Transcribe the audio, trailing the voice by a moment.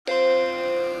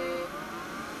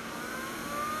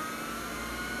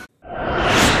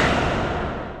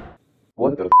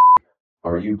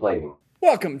you playing?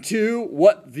 Welcome to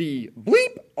What the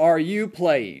Bleep Are You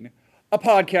Playing? A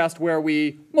podcast where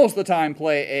we most of the time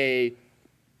play a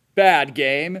bad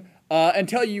game and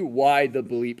tell you why the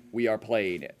bleep we are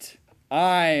playing it.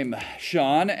 I'm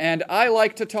Sean, and I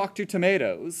like to talk to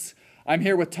tomatoes. I'm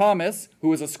here with Thomas,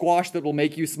 who is a squash that will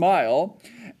make you smile,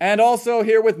 and also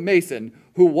here with Mason,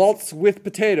 who waltzes with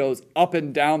potatoes up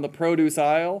and down the produce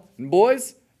aisle. And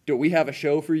boys, do we have a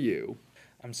show for you?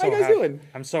 How you guys doing?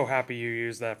 I'm so happy you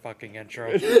used that fucking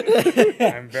intro.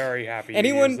 I'm very happy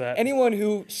you used that. Anyone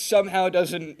who somehow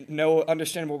doesn't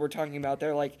understand what we're talking about,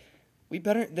 they're like, they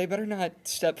better not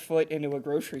step foot into a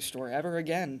grocery store ever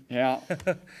again. Yeah.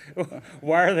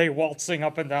 Why are they waltzing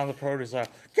up and down the produce aisle?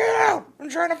 Get out! I'm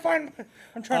trying to find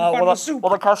the soup.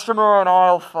 Will the customer on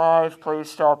aisle 5 please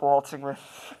stop waltzing with...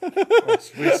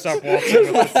 Please stop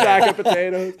waltzing with A sack of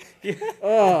potatoes.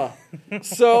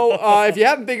 So, if you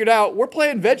haven't figured out, we're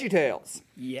playing VeggieTales.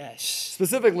 Yes.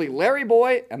 Specifically, Larry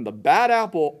Boy and the Bad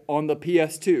Apple on the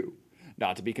PS2.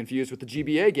 Not to be confused with the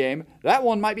GBA game. That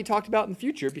one might be talked about in the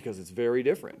future because it's very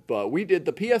different. But we did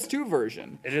the PS2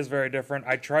 version. It is very different.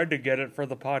 I tried to get it for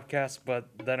the podcast, but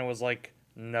then it was like,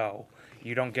 no,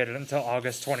 you don't get it until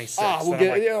August 26th.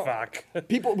 Fuck.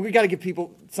 We got to give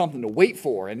people something to wait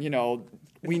for. And,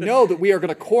 we know that we are going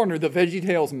to corner the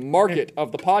VeggieTales market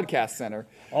of the podcast center.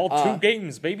 All 2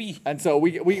 games, baby. And so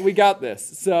we got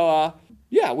this. So,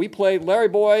 we played Larry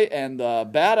Boy and the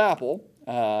Bad Apple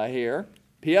here.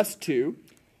 PS2.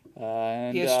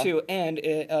 PS2, and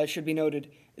it should be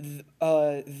noted,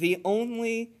 the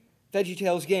only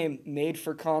VeggieTales game made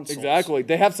for consoles. Exactly.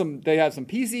 They have some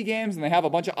PC games, and they have a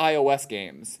bunch of iOS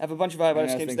games. Have a bunch of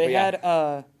iOS games.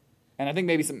 And I think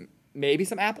maybe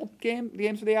some Apple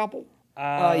games for the Apple.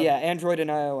 Android and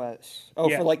iOS.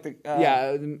 For like the...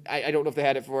 I don't know if they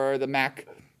had it for the Mac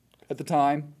at the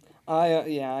time. I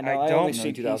only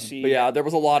see 2000. PC. But yeah, there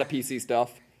was a lot of PC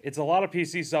stuff. It's a lot of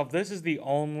PC stuff. This is the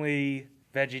only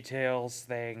VeggieTales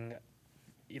thing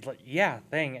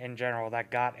in general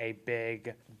that got a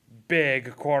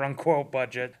big quote-unquote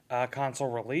budget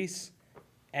console release.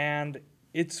 And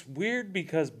it's weird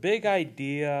because Big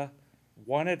Idea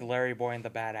wanted Larry Boy and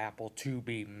the Bad Apple to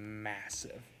be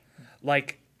massive.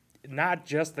 Like, not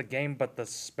just the game, but the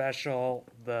special,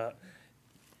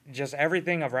 just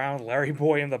everything around Larry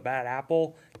Boy and the Bad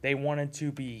Apple, they wanted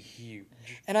to be huge.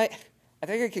 And I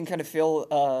think I can kind of feel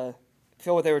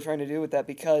what they were trying to do with that,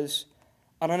 because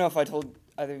I don't know if I told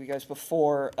either of you guys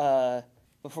before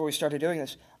we started doing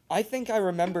this. I think I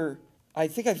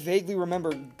vaguely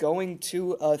remember going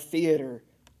to a theater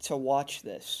to watch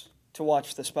the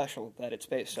special that it's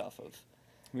based off of.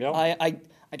 Yep. I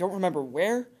don't remember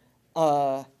where,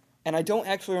 and I don't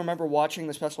actually remember watching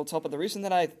the special itself. But the reason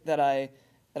that I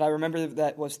remember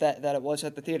that it was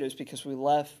at the theaters because when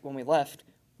we left,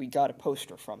 we got a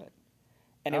poster from it.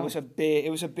 And it was a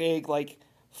big, like,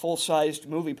 full-sized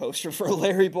movie poster for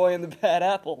Larry Boy and the Bad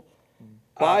Apple.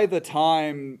 By the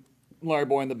time Larry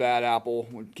Boy and the Bad Apple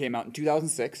came out in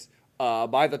 2006,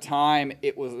 by the time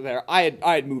it was there, I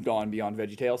had moved on beyond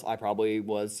VeggieTales. I probably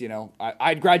was,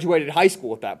 I'd graduated high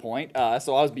school at that point,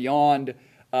 so I was beyond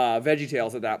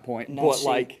VeggieTales at that point. Now,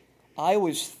 I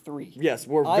was 3. Yes,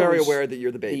 we're very aware that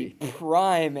you're the baby. The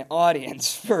prime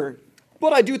audience for...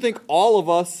 But I do think all of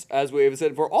us, as we have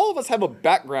said before, all of us have a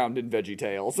background in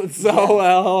VeggieTales. And so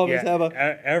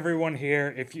everyone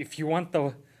here, if you want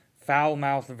the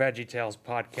foul-mouthed VeggieTales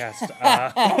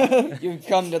podcast, you've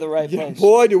come to the right place.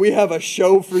 Boy, do we have a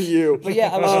show for you. But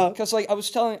yeah, I was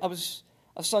telling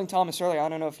Thomas earlier, I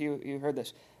don't know if you heard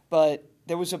this, but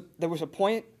there was a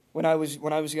point when I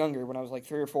was younger, when I was like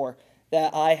 3 or 4,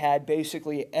 that I had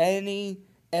basically any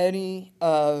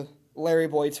Larry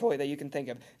Boy toy that you can think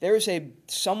of. There is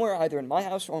somewhere either in my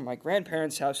house or my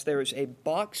grandparents' house, there is a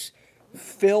box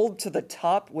filled to the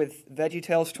top with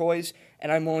VeggieTales toys,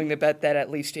 and I'm willing to bet that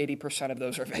at least 80% of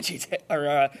those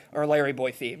are are Larry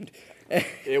Boy themed.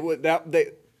 It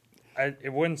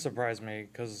wouldn't surprise me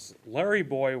because Larry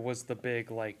Boy was the big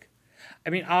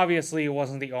obviously it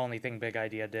wasn't the only thing Big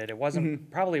Idea did. It wasn't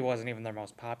probably wasn't even their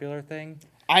most popular thing.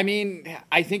 I mean,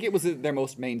 I think it was their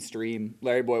most mainstream.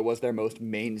 Larry Boy was their most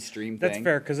mainstream thing. That's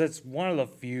fair, because it's one of the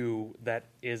few that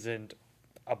isn't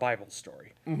a Bible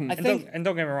story. Mm-hmm.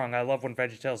 Don't get me wrong, I love when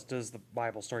VeggieTales does the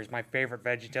Bible stories. My favorite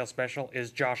VeggieTales special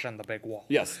is Josh and the Big Wall.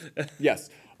 Yes, yes.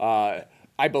 I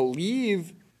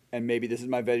believe, and maybe this is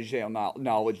my VeggieTale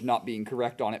knowledge not being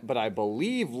correct on it, but I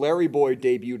believe Larry Boy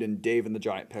debuted in Dave and the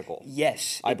Giant Pickle.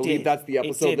 Yes, I believe that's the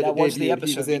episode that was debuted. The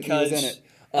episode he was in it.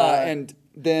 And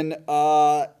then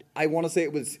I want to say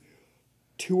it was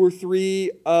 2 or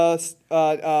 3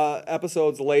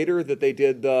 episodes later that they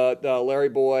did the Larry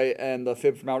Boy and the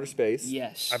Fib from Outer Space.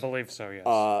 Yes. I believe so,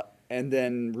 yes. And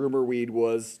then Rumor Weed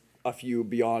was a few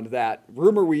beyond that.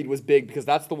 Rumor Weed was big because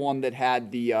that's the one that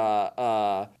had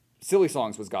the Silly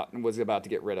Songs was about to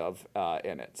get rid of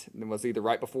in it. It was either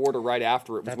right before it or right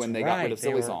after it was when they got rid of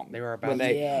Silly Songs. They were about when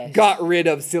they Yes. got rid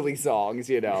of Silly Songs,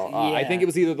 you know. I Yeah. think it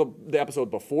was either the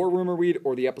episode before Rumor Weed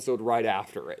or the episode right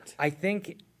after it. I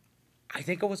think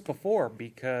it was before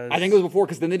because... I think it was before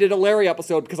because then they did a Larry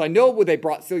episode because I know when they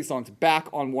brought Silly Songs back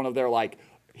on one of their like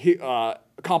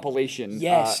compilation.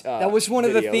 Yes, that was one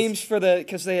of the videos. themes for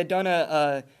because they had done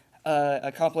a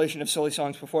compilation of Silly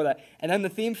Songs before that, and then the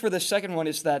theme for the second one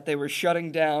is that they were shutting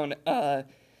down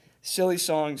Silly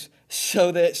Songs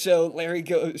so Larry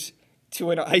goes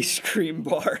to an ice cream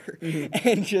bar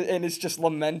and is just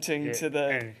lamenting to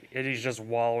the. And he's just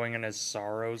wallowing in his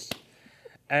sorrows.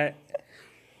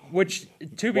 Which,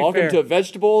 to be Welcome fair... to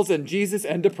vegetables and Jesus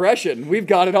and depression. We've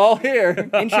got it all here.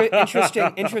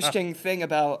 Interesting thing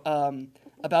about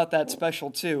that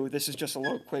special too. This is just a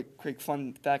little quick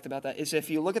fun fact about that. Is if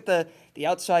you look at the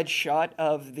outside shot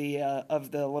of the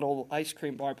little ice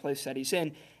cream bar place that he's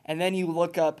in, and then you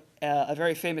look up a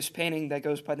very famous painting that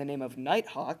goes by the name of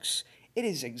Nighthawks, it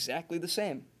is exactly the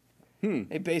same.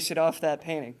 They base it off that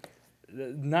painting.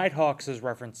 Nighthawks is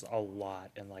referenced a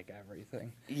lot in like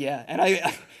everything. Yeah,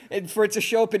 and for it to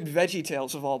show up in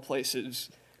VeggieTales of all places,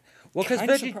 Well, because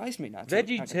kind of surprised me not to.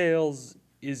 VeggieTales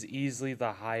is easily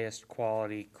the highest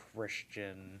quality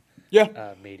Christian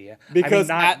media. Because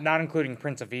not including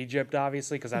Prince of Egypt,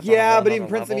 obviously, because that's but even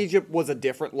Prince of Egypt was a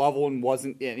different level and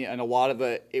a lot of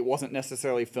it wasn't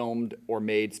necessarily filmed or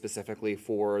made specifically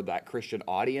for that Christian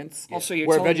audience. Also, you're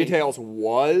where telling me- VeggieTales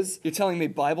was. You're telling me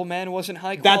Bible Man wasn't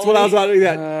high quality? That's what I was about to do.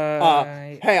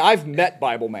 That. Hey, I've met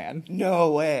Bible Man.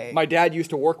 No way. My dad used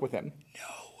to work with him.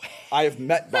 No way. I have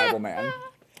met Bible Man.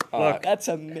 Look, That's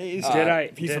amazing.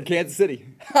 He's from Kansas City.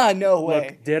 No way.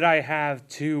 Look, did I have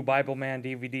 2 Bible Man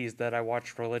DVDs that I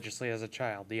watched religiously as a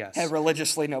child? Yes. And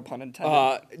religiously, no pun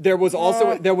intended. There was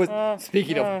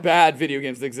speaking of bad video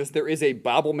games that exist, there is a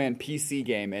Bible Man PC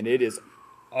game, and it is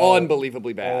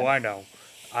unbelievably bad. Oh, I know.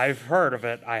 I've heard of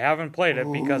it. I haven't played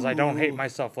it because I don't hate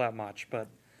myself that much, but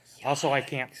also I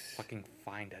can't fucking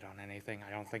find it on anything.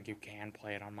 I don't think you can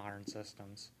play it on modern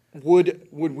systems. Would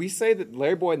we say that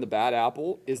Larry Boy and the Bad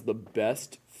Apple is the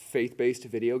best faith-based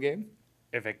video game?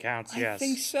 If it counts, yes. I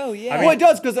think so, yeah. I Well, it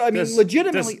does because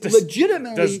legitimately.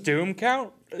 Does Doom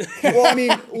count?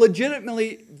 Well,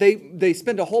 legitimately, they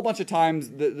spend a whole bunch of times,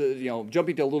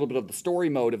 jumping to a little bit of the story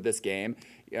mode of this game,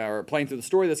 or playing through the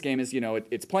story of this game is,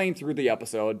 it's playing through the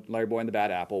episode, Larry Boy and the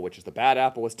Bad Apple, which is the Bad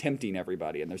Apple is tempting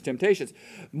everybody, and there's temptations.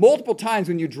 Multiple times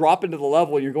when you drop into the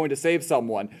level and you're going to save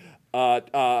someone,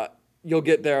 you'll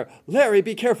get there, Larry,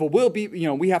 be careful.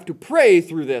 We have to pray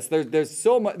through this. There's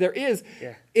so much.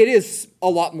 It is a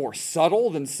lot more subtle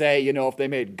than say, if they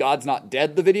made God's Not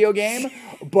Dead the video game,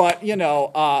 but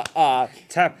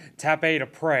tap A to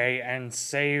pray and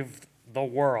save the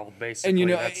world. Basically,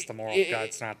 and that's the moral of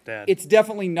God's Not Dead. It's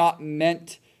definitely not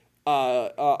meant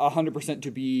 100%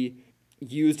 to be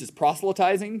used as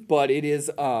proselytizing, but it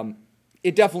is.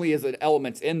 It definitely is an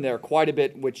element in there quite a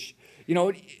bit, which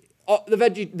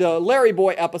the Larry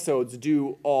Boy episodes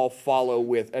do all follow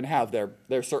with and have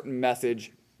their certain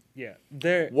message. Yeah,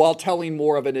 while telling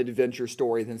more of an adventure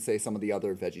story than say some of the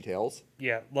other VeggieTales.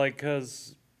 Yeah,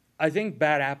 because I think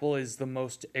Bad Apple is the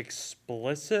most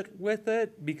explicit with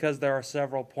it because there are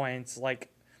several points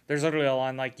there's literally a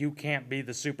line like, you can't be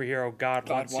the superhero God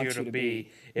wants you to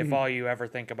be if all you ever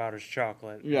think about is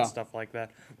chocolate and stuff like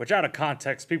that. Which out of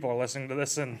context, people are listening to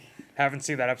this and haven't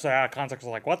seen that episode out of context are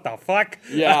like, what the fuck?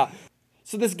 Yeah.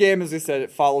 So this game, as I said,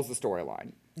 it follows the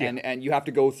storyline. Yeah. And you have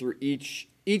to go through each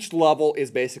level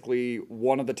is basically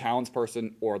one of the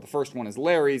townsperson, or the first one is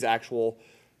Larry's actual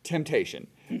temptation.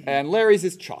 And Larry's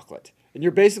is chocolate. And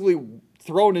you're basically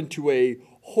thrown into a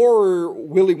horror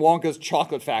Willy Wonka's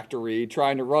chocolate factory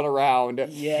trying to run around.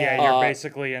 Yeah, you're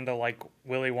basically into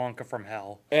Willy Wonka from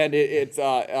hell. And it's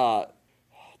the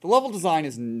level design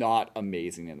is not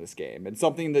amazing in this game. And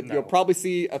something that you'll probably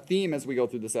see a theme as we go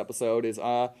through this episode is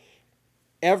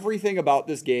everything about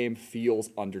this game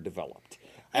feels underdeveloped.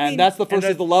 That's the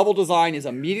first. The level design is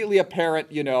immediately apparent,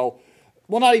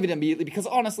 well, not even immediately, because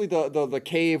honestly, the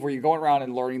cave where you're going around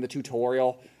and learning the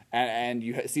tutorial, and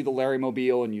you see the Larry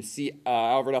Mobile, and you see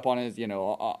Albert up on his, on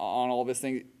all of his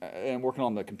things, and working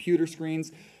on the computer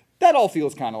screens, that all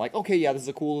feels kind of like, okay, yeah, this is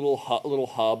a cool little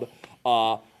hub.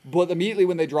 But immediately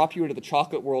when they drop you into the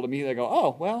chocolate world, immediately they go,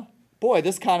 oh, well, boy,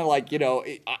 this kind of like,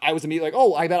 I was immediately like,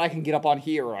 oh, I bet I can get up on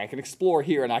here, or I can explore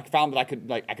here, and I found that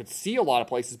I could see a lot of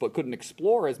places, but couldn't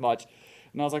explore as much.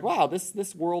 And I was like, wow,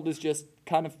 this world is just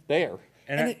kind of there.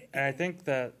 And I think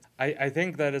that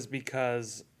is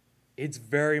because it's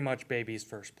very much baby's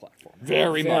first platform.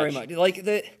 Very much.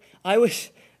 I was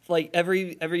like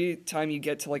every time you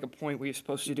get to like a point where you're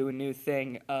supposed to do a new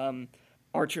thing,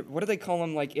 Archer, what do they call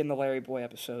him like in the Larry Boy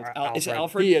episodes? Is it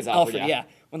Alfred? He is Alfred, yeah.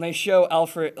 When they show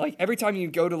Alfred, like every time you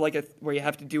go to like where you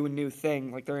have to do a new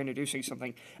thing, like they're introducing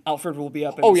something, Alfred will be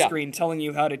up on the screen telling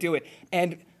you how to do it.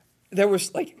 And there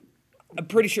was like, I'm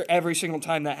pretty sure every single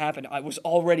time that happened, I was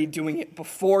already doing it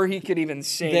before he could even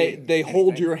say. They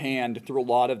hold your hand through a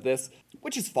lot of this,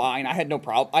 which is fine. I had no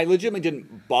problem. I legitimately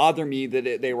didn't bother me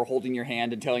that they were holding your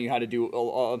hand and telling you how to do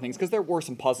all things, because there were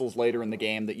some puzzles later in the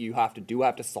game that you have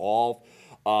to solve.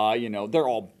 They're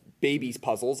all babies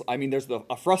puzzles. I mean, there's the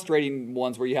frustrating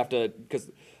ones where you have to,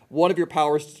 because one of your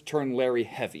powers is to turn Larry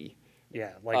heavy.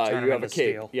 Yeah, like turn him into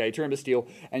steel. Yeah, you turn him to steel,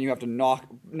 and you have to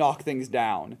knock things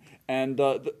down. And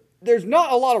there's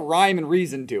not a lot of rhyme and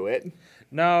reason to it.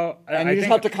 No, and you just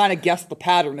have to kind of guess the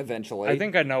pattern eventually. I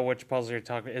think I know which puzzle you're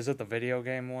talking about. Is it the video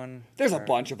game one? There's a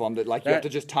bunch of them that you have to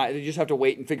just you just have to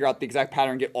wait and figure out the exact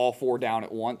pattern and get all 4 down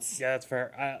at once. Yeah, that's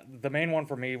fair. The main one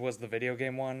for me was the video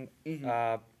game one.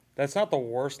 Mm-hmm. That's not the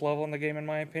worst level in the game in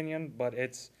my opinion, but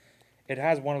it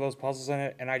has one of those puzzles in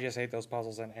it, and I just hate those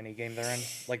puzzles in any game they're in.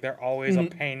 Like, they're always a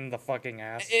pain in the fucking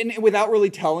ass. And without really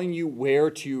telling you where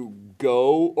to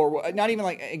go, or not even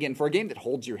like, again, for a game that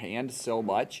holds your hand so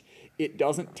much, it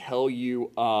doesn't tell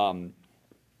you a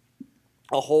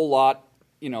whole lot,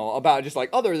 about just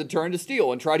like, there's a turn to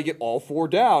steal and try to get all 4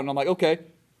 down. And I'm like, okay,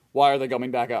 why are they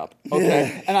coming back up?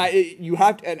 Okay,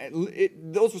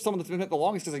 and those were some of the things that the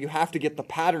longest, because you have to get the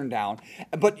pattern down.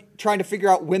 But trying to figure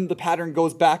out when the pattern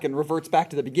goes back and reverts back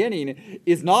to the beginning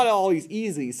is not always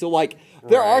easy. So like,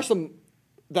 there are some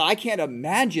that I can't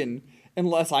imagine,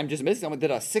 unless I'm just missing something,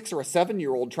 that a 6 or a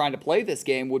 7-year-old trying to play this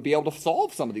game would be able to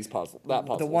solve some of these puzzles.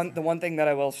 The one thing that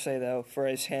I will say though, for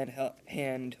as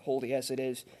hand-holdy as it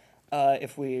is,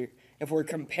 if we're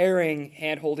comparing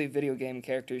hand-holdy video game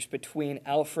characters between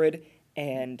Alfred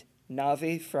and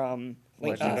Navi from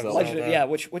Legend of Zelda. Yeah,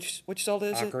 which Zelda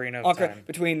is it? Ocarina of Time.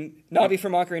 Between Navi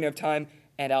from Ocarina of Time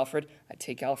and Alfred, I'd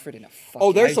take Alfred in a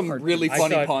fucking there's some really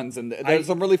funny puns, and there's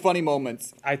some really funny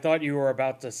moments. I thought you were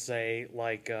about to say,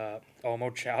 like,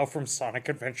 Omo Chow from Sonic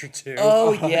Adventure 2.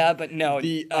 Oh, yeah, but no.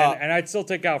 And I'd still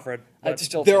take Alfred.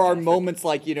 There are moments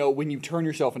like, when you turn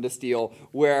yourself into steel,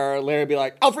 where Larry would be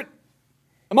like, Alfred,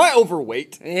 am I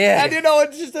overweight? Yeah. And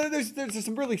it's just there's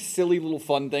some really silly little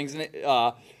fun things in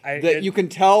it you can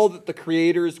tell that the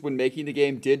creators, when making the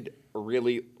game, did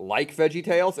really like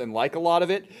VeggieTales and like a lot of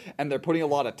it, and they're putting a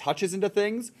lot of touches into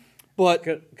things. But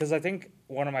because I think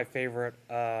one of my favorite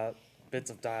bits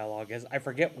of dialogue is, I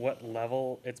forget what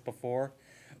level it's before,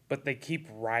 but they keep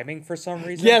rhyming for some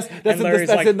reason. Yes, that's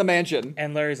in the mansion.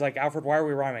 And Larry's like, Alfred, why are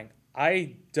we rhyming?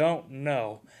 I don't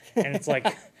know. And it's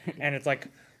like,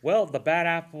 well, the bad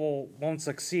apple won't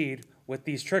succeed with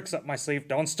these tricks up my sleeve.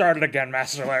 Don't start it again,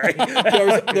 Master Larry.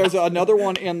 there's another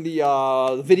one in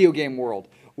the video game world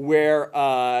where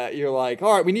you're like,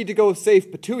 all right, we need to go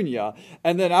save Petunia.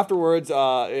 And then afterwards,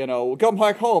 we'll come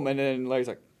back home. And then Larry's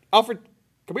like, Alfred,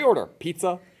 can we order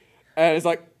pizza? And it's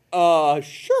like,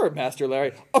 sure, Master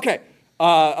Larry. Okay,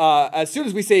 as soon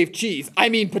as we save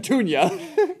Petunia.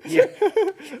 Yeah.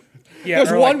 Yeah,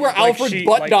 there's one where Alfred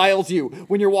dials you.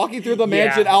 When you're walking through the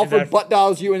mansion, Alfred butt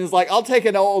dials you and is like, I'll take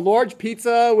a large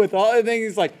pizza with all the things.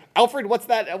 He's like, Alfred, what's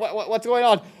that? What's going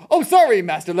on? Oh, sorry,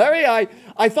 Master Larry.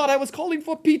 I thought I was calling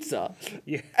for pizza.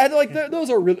 Yeah. And like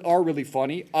those are really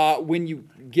funny. When you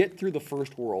get through the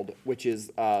first world, which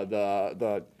is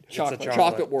the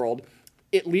chocolate world,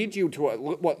 it leads you to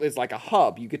what is like a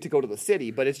hub. You get to go to the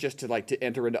city, but it's just to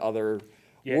enter into other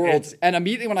worlds. And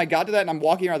immediately when I got to that, and I'm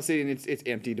walking around the city, and it's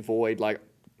empty, devoid. Like,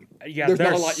 there's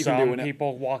not a lot you can do in it.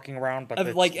 People walking around, but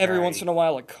every once in a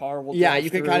while a car will. Yeah, you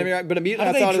can kind of. But immediately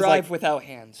how do I they drive without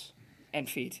hands and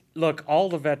feet? Look, all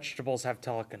the vegetables have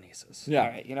telekinesis. Yeah. All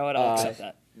right, you know what? I'll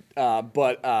accept that.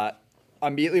 But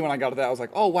immediately when I got to that, I was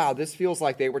like, oh wow, this feels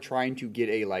like they were trying to get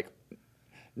a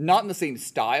not in the same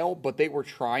style, but they were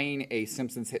trying a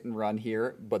Simpsons hit and run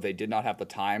here, but they did not have the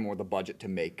time or the budget to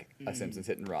make a Simpsons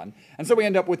hit and run. And so we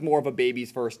end up with more of a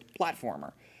baby's first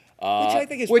platformer. Which I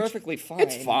think is perfectly fine.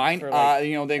 It's fine.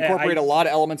 They incorporate a lot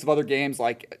of elements of other games,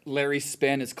 like Larry's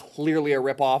Spin is clearly a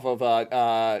ripoff of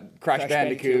Crash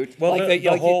Bandicoot.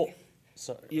 Well,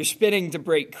 So You're spinning to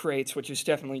break crates, which is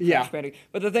definitely Yeah. Crash Bandicoot.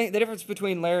 But the difference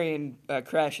between Larry and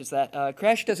Crash is that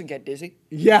Crash doesn't get dizzy.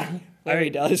 Yeah. Larry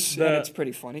mean, does, and it's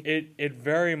pretty funny. it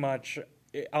very much,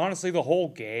 honestly, the whole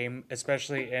game,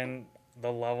 especially in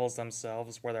the levels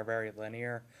themselves where they're very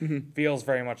linear, feels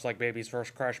very much like Baby's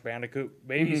first Crash Bandicoot.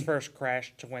 Baby's first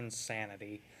Crash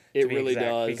Twinsanity. It to be really exact,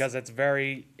 does.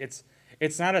 because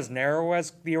it's not as narrow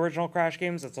as the original Crash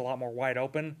games. It's a lot more wide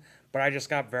open. But I just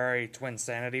got very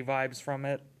Twinsanity vibes from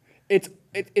it. It's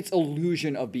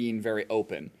illusion of being very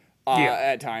open. Yeah.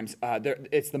 At times,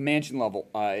 it's the mansion level.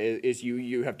 Is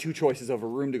you have two choices of a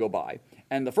room to go by.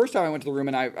 And the first time I went to the room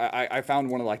and I found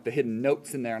one of like the hidden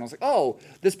notes in there, and I was like, oh,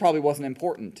 this probably wasn't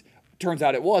important. Turns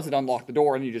out it was. It unlocked the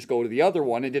door, and you just go to the other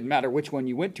one. It didn't matter which one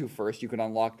you went to first. You could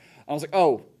unlock. I was like,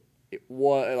 oh, it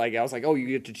was like I was like, oh, you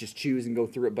get to just choose and go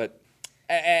through it. But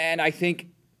and I think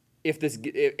if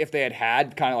they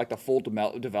had kind of like the full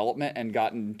development and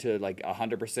gotten to like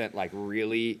 100% like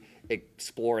really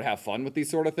explore and have fun with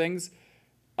these sort of things,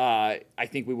 I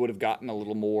think we would have gotten a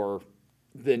little more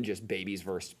than just Baby's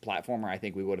versus platformer. I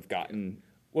think we would have gotten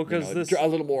a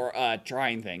little more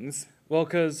trying things. Well,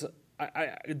 because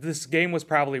this game was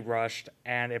probably rushed,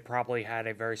 and it probably had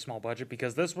a very small budget,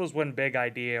 because this was when Big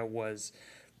Idea was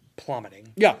plummeting.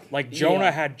 Yeah. Like, Jonah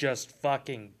Yeah. had just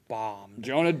fucking bombed.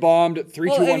 Jonah had bombed.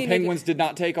 321 Well, I mean, Penguins did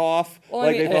not take off Well,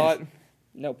 like I mean, they thought.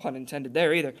 No pun intended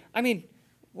there either. I mean,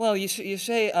 well, you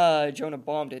say Jonah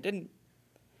bombed. It didn't.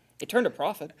 It turned a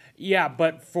profit. Yeah,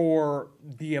 but for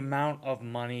the amount of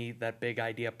money that Big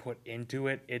Idea put into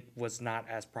it, it was not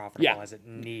as profitable Yeah. as it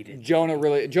needed.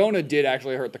 Jonah did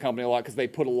actually hurt the company a lot because they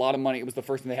put a lot of money. It was the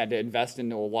first thing they had to invest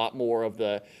into a lot more of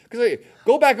the. Because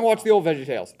go back and watch the old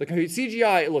VeggieTales. The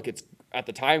CGI, look, it's at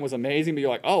the time was amazing, but you're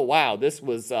like, oh wow, this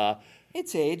was.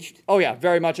 It's aged. Oh yeah,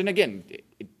 very much. And again,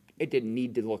 it didn't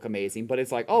need to look amazing, but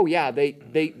it's like, oh yeah, they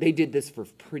did this for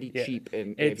pretty cheap.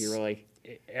 And if you really.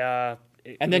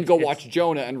 And then go watch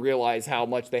Jonah and realize how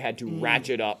much they had to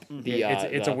ratchet up the.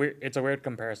 It's a weird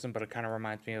comparison, but it kind of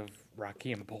reminds me of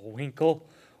Rocky and Bullwinkle,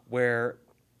 where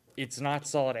it's not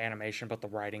solid animation, but the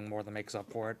writing more than makes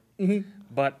up for it. Mm-hmm.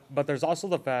 But there's also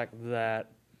the fact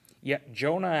that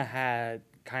Jonah had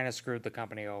kind of screwed the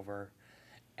company over,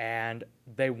 and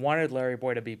they wanted Larry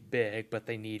Boy to be big, but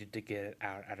they needed to get it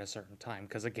out at a certain time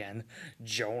because again,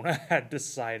 Jonah had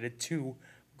decided to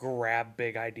grab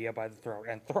Big Idea by the throat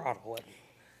and throttle it.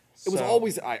 It was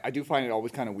always, I do find it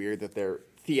always kind of weird that their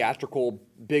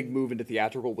big move into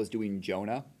theatrical was doing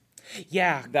Jonah.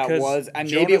 Yeah, That was, and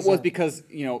Jonah's maybe it was because,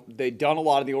 they'd done a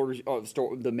lot of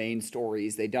the main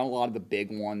stories. They'd done a lot of the big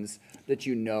ones that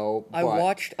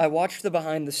I watched the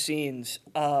behind the scenes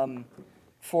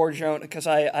for Jonah because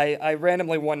I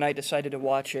randomly one night decided to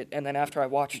watch it, and then after I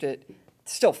watched it,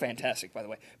 it's still fantastic by the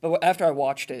way. But after I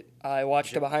watched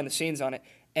the behind the scenes on it,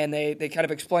 and they kind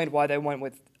of explained why they went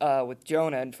with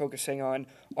Jonah and focusing on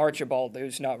Archibald,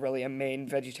 who's not really a main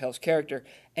VeggieTales character,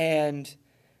 and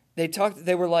they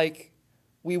were like,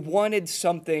 we wanted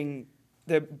something.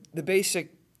 The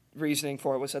basic reasoning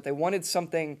for it was that they wanted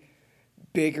something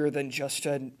bigger than just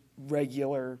a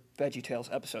regular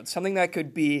VeggieTales episode, something that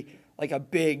could be like a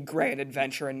big grand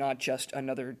adventure and not just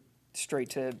another straight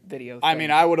to video thing. I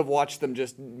mean, I would have watched them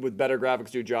just with better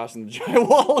graphics do Josh and the Giant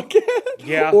Wall again.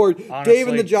 Yeah, or honestly. Dave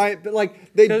and the Giant. But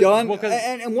like they've done, well,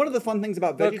 and one of the fun things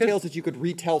about VeggieTales is you could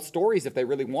retell stories if they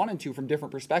really wanted to from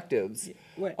different perspectives.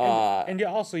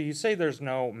 You say there's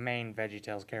no main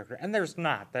VeggieTales character, and there's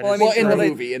not. In the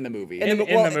movie. In the movie, yes, in the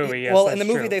that's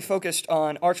movie true. they focused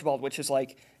on Archibald, which is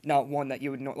like not one that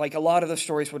you would know. Like a lot of the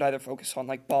stories would either focus on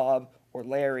like Bob or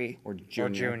Larry Or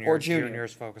Junior. or Junior.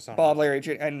 Junior's focus on Bob, Larry,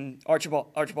 Junior, and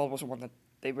Archibald was the one that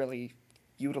they really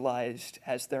utilized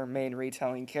as their main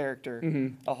retelling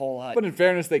character a whole lot. But in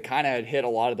fairness, they kind of had hit a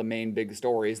lot of the main big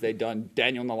stories. They'd done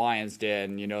Daniel in the Lion's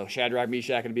Den, Shadrach,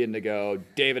 Meshach, and Abednego,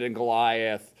 David and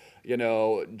Goliath,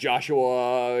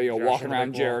 Joshua, walking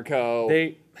around Jericho.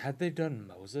 Had they done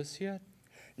Moses yet?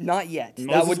 Not yet.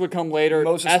 Moses would come later.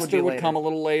 Moses Esther would later. come a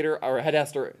little later. Or had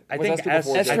Esther. I was think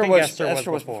Esther before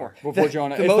Esther was before. Before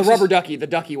Jonah. It's Moses- the rubber ducky, the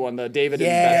ducky one, the David and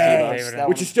Yes, Bathsheba, that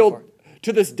which one is still, before.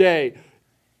 to this day,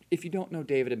 if you don't know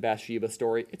David and Bathsheba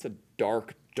story, it's a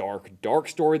dark, dark, dark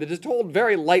story that is told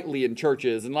very lightly in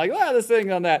churches and like, this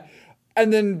thing on that.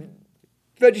 And then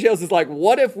VeggieTales is like,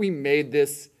 what if we made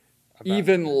this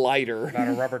even lighter? About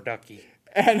a rubber ducky.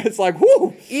 And it's like,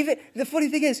 whoo! Even the funny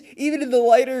thing is, even in the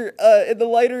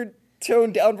lighter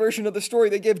toned down version of the story,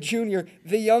 they give Junior,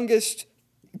 the youngest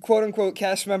quote unquote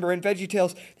cast member in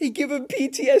VeggieTales, they give him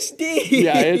PTSD.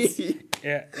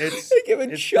 Yeah, it's they give a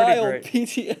it's child pretty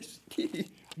PTSD.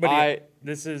 But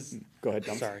this is Go ahead,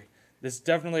 Tom. Sorry. This is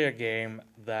definitely a game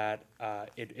that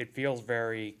it feels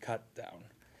very cut down.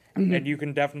 And you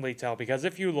can definitely tell, because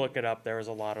if you look it up, there is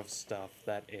a lot of stuff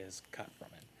that is cut from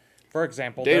it. For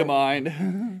example... Data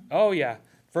mined. Oh, yeah.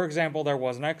 For example, there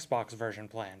was an Xbox version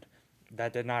planned.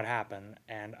 That did not happen.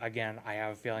 And again, I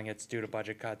have a feeling it's due to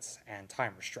budget cuts and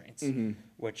time restraints,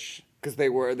 which... Because they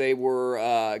were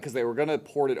going to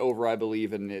port it over, I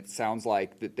believe, and it sounds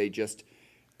like that they just...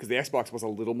 Because the Xbox was a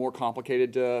little more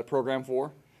complicated to program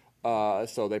for,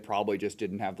 so they probably just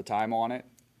didn't have the time on it.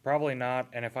 Probably not,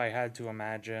 and if I had to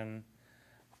imagine,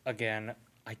 again,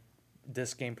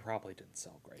 this game probably didn't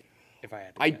sell great. If I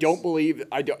had to I guess. don't believe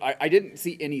I didn't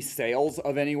see any sales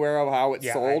of anywhere of how it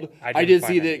sold. I did didn't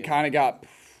see find that it kind of got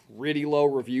pretty low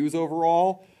reviews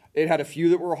overall. It had a few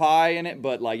that were high in it,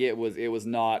 but like it was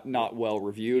not well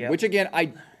reviewed. Yep. Which again,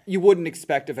 you wouldn't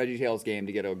expect a VeggieTales game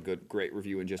to get a great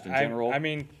review in general. I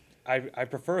mean, I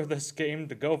prefer this game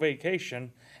to Go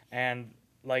Vacation, and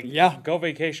like Go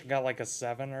Vacation got like a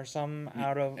 7 or something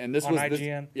out of and this on was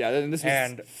IGN. and this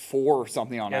was 4 or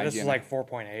something on IGN. Yeah, this is like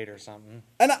 4.8 or something.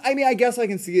 And I mean, I guess I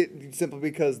can see it simply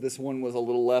because this one was a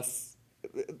little less.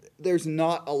 There's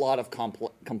not a lot of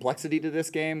complexity to this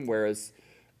game, whereas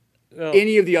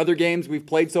any of the other games we've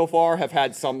played so far have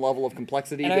had some level of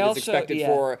complexity that is expected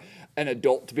for an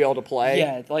adult to be able to play.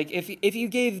 Yeah, like if you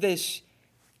gave this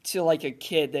to like a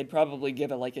kid, they'd probably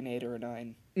give it like an 8 or a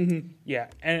 9. Mm-hmm. Yeah,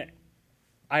 and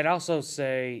I'd also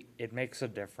say it makes a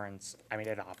difference. I mean,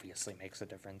 it obviously makes a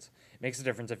difference. It makes a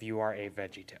difference if you are a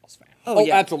VeggieTales fan. Oh,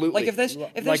 yeah, absolutely. Like if this,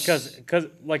 because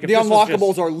like if the this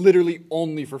unlockables are literally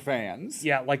only for fans.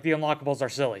 Yeah, like the unlockables are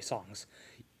silly songs.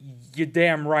 You're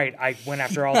damn right. I went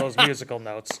after all those musical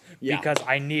notes because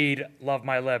I need "Love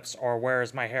My Lips" or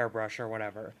 "Where's My Hairbrush" or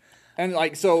whatever. And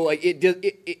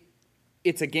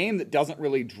it's a game that doesn't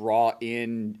really draw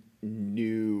in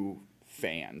new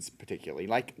fans particularly.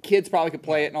 Like kids probably could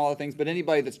play it and all the things, but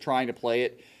anybody that's trying to play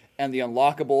it and the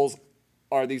unlockables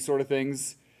are these sort of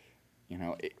things,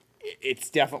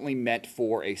 it's definitely meant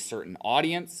for a certain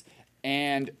audience,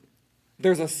 and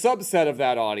there's a subset of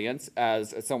that audience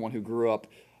as someone who grew up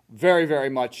very, very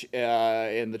much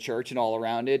in the church and all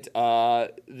around it.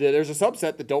 There's a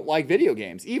subset that don't like video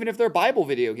games. Even if they're Bible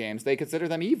video games, they consider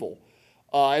them evil.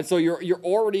 And so you're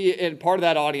already in part of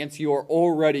that audience. You are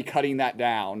already cutting that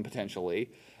down potentially.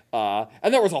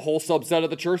 And there was a whole subset of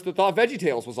the church that thought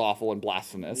VeggieTales was awful and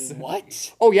blasphemous.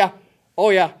 What? Oh yeah.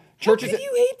 Churches. How can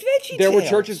you hate VeggieTales? There were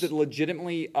churches that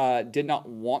legitimately did not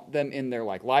want them in their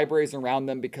libraries around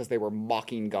them because they were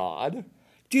mocking God.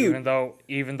 Dude.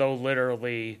 Even though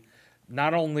literally,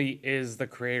 not only is the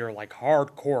creator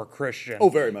hardcore Christian. Oh,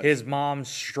 very much. His mom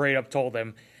straight up told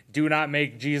him, "Do not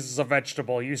make Jesus a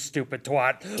vegetable, you stupid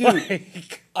twat." Dude,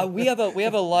 we have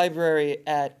a library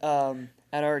at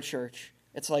our church.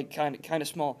 It's kind of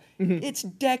small. Mm-hmm. It's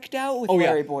decked out with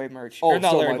Larry Boy merch. Oh, or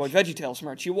not so Larry much. Boy, VeggieTales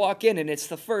merch. You walk in and it's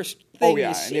the first thing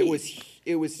you see. And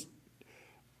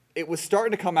it was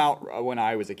starting to come out when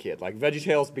I was a kid. Like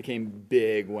VeggieTales became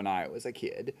big when I was a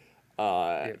kid.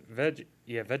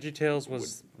 VeggieTales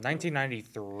was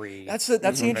 1993. That's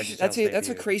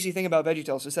a crazy thing about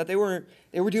VeggieTales is that they were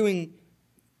doing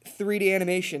 3D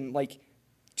animation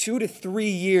 2 to 3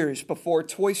 years before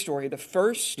Toy Story, the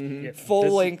first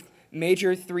full length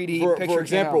major 3D picture. For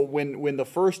example, when the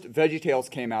first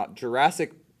VeggieTales came out,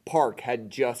 Jurassic Park had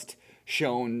just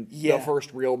shown the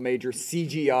first real major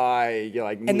CGI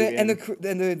movie. And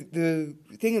the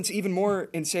thing that's even more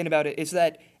insane about it is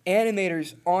that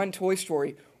animators on Toy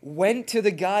Story went to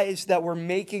the guys that were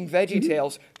making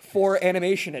VeggieTales for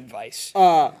animation advice.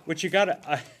 Which you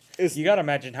gotta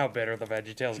imagine how bitter the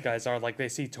VeggieTales guys are. They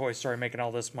see Toy Story making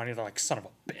all this money, they're like, son of a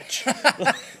bitch.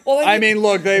 Well, I mean,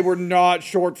 look, they were not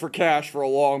short for cash for a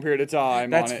long period of time.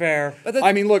 That's fair.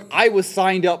 I mean, look, I was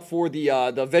signed up for the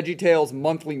VeggieTales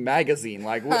monthly magazine.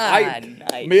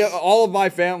 Nice. All of my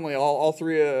family, all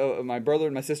three, my brother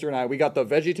and my sister and I, we got the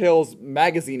VeggieTales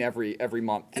magazine every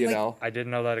month. I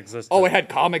didn't know that existed. Oh, it had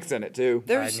comics in it too.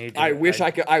 I wish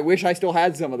I still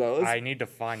had some of those. I need to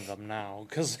find them now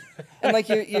because. And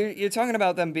you're talking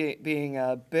about them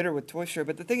being bitter with Toy Story,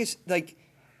 but the thing is,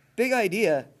 Big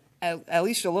Idea, at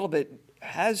least a little bit,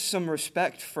 has some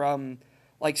respect from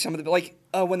some of the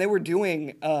when they were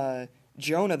doing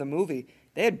Jonah the movie,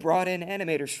 they had brought in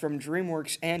animators from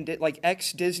DreamWorks and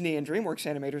ex-Disney and DreamWorks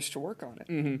animators to work on it.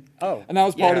 Mm-hmm. Oh, and that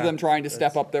was part of them trying to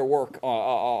step up their work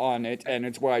on it, and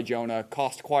it's why Jonah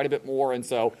cost quite a bit more, and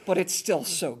so. But it's still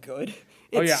so good.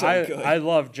 I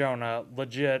love Jonah,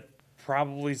 legit.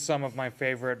 Probably some of my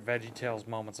favorite VeggieTales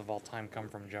moments of all time come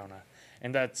from Jonah.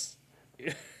 And that's...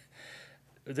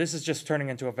 This is just turning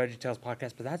into a VeggieTales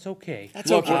podcast, but that's okay.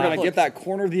 Look, we're going to get that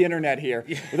corner of the internet here.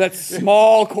 That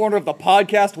small corner of the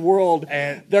podcast world.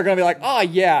 And they're going to be like, oh,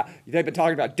 yeah, they've been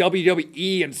talking about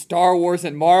WWE and Star Wars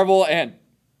and Marvel and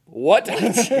what?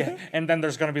 Yeah. And then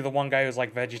there's going to be the one guy who's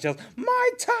like, VeggieTales, my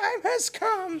time has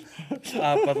come.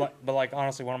 But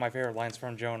honestly, one of my favorite lines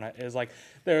from Jonah is like,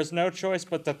 there's no choice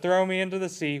but to throw me into the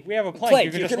sea. We have a plank.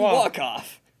 You can just walk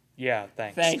off. Yeah,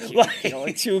 thanks. Thank you.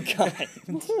 You're too kind.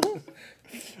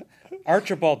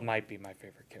 Archibald might be my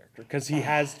favorite character because he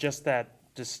has just that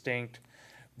distinct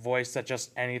voice that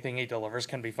just anything he delivers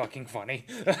can be fucking funny.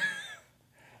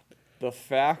 The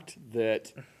fact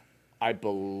that I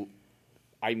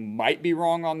might be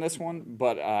wrong on this one,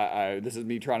 but this is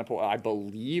me trying to pull. I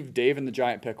believe Dave and the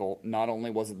Giant Pickle not only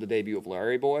was it the debut of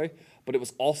Larry Boy, but it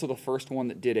was also the first one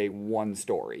that did a one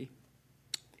story.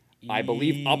 I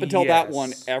believe up until that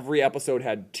one, every episode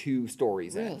had 2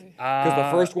 stories in it. Because the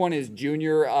first one is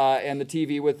Junior and the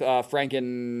TV with Frank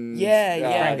and...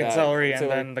 Frank and Celery, and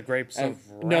then the Grapes of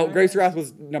Wrath. No, Grapes of Wrath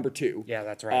was number 2. Yeah,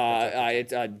 that's right.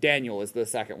 It's Daniel is the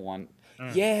second one.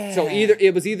 Yeah. So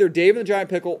it was either Dave and the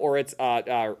Giant Pickle or it's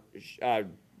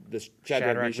the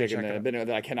Shadrach, Meshach, and Abednego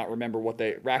that I cannot remember what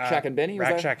they Rack Shack and Benny.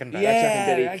 Rack Shack and Benny.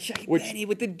 Yeah, Rack Shack and Benny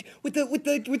with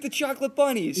the chocolate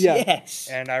bunnies. Yeah. Yes.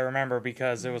 And I remember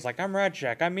because it was like, I'm Rad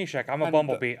Shack, I'm Meshach, I'm a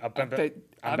Bumblebee, I'm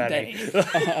Benny.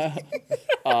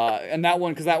 And that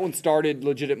one, because that one started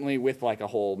legitimately with like a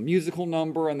whole musical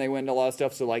number, and they went into a lot of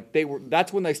stuff. So like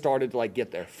that's when they started to like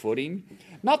get their footing.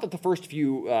 Not that the first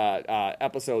few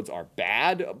episodes are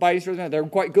bad by any stretch, they're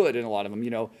quite good in a lot of them. You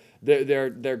know,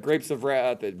 they're Grapes of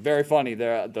Wrath, very funny.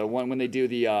 They're the one when they do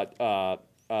the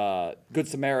Good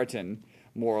Samaritan,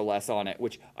 more or less, on it,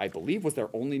 which I believe was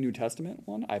their only New Testament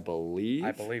one. I believe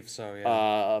so.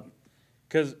 Yeah.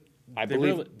 Because they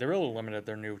really limited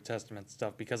their New Testament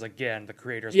stuff because again, the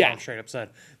creators straight up said,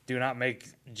 "Do not make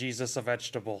Jesus a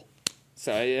vegetable."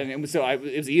 So it was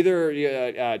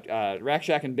either Rack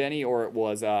Shack and Benny or it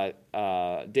was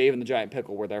Dave and the Giant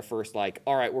Pickle were their first like,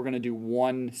 all right, we're going to do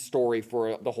one story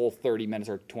for the whole 30 minutes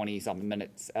or 20-something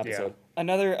minutes episode. Yeah.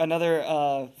 Another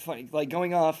funny, like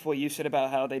going off what you said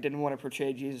about how they didn't want to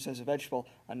portray Jesus as a vegetable.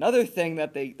 Another thing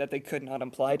that they could not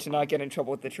imply to not get in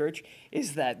trouble with the church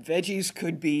is that veggies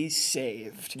could be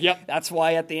saved. Yep. That's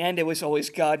why at the end it was always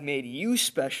God made you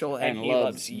special and He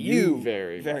loves you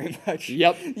very much.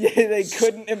 Yep. Yeah, they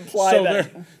couldn't imply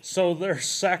that. So they're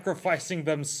sacrificing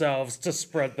themselves to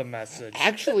spread the message.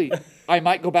 Actually, I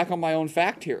might go back on my own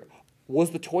fact here.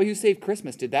 Was The Toy Who Saved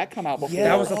Christmas, did that come out before? Yeah,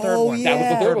 that was the third one. That was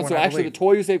the third one. So actually, The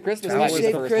Toy Who Saved Christmas might be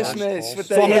the first one.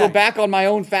 So I'm going to go back on my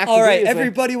own fact. All right,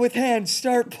 everybody with hands,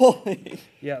 start pulling.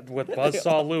 Yeah, with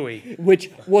Buzzsaw Louie.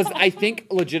 Which was, I think,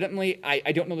 legitimately,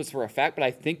 I don't know this for a fact, but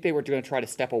I think they were going to try to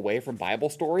step away from Bible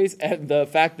stories. And the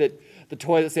fact that The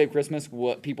Toy That Saved Christmas,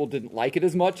 people didn't like it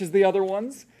as much as the other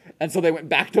ones. And so they went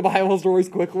back to Bible stories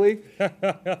quickly.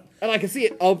 And I can see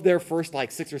it, of their first,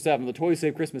 6 or 7, The Toy That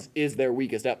Saved Christmas is their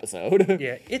weakest episode.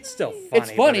 Yeah, it's still funny.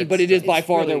 It's funny, but it is by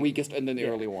far their weakest and then the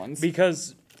early ones.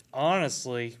 Because,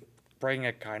 honestly, bringing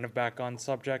it kind of back on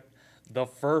subject, the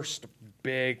first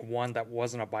big one that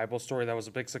wasn't a Bible story that was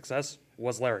a big success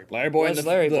was Larry Boy. Larry Boy and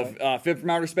the Fib from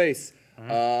Outer Space.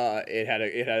 Mm-hmm. It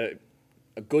had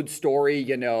a good story,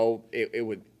 you know.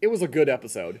 It was a good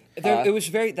episode. It was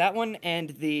very that one and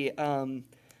the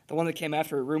one that came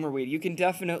after Rumor Weed. You can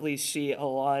definitely see a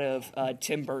lot of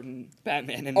Tim Burton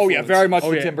Batman influence. Oh yeah, very much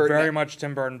Tim Burton. Very much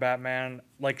Tim Burton Batman.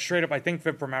 Like straight up, I think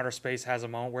Fib from Outer Space has a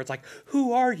moment where it's like,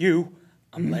 "Who are you?"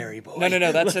 I'm Larry Boy.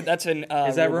 No. That's an.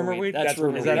 Is that Rumor Weed? That's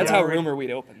Rumor Weed. That's how Rumor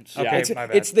Weed opens. Okay, yeah. my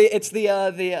bad. It's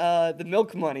the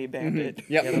Milk Money Bandit.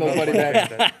 Mm-hmm. Yep, the Milk Money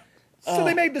Bandit. So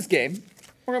they made this game.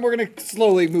 We're going to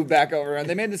slowly move back over, and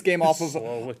they made this game off of.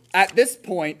 Slowly. At this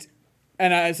point,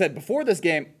 and I said before this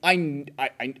game, I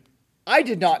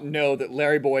did not know that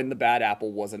Larry Boy and the Bad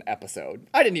Apple was an episode.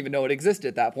 I didn't even know it existed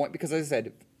at that point because, as I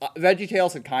said,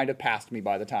 VeggieTales had kind of passed me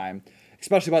by the time,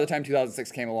 especially by the time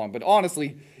 2006 came along. But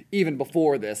honestly, even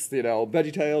before this, you know,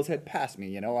 VeggieTales had passed me.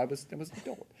 You know, I was an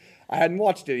adult. I hadn't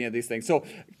watched any of these things, so.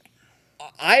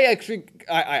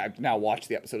 I've now watched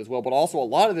the episode as well, but also a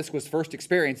lot of this was first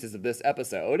experiences of this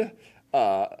episode.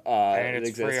 And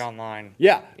it's free online.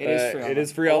 Yeah, it is free. It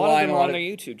is free online. A lot of them are on their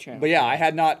YouTube channel. But yeah, I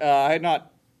had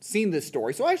not seen this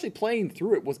story, so actually playing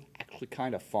through it was actually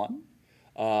kind of fun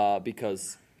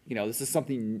because you know this is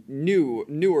something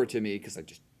newer to me because I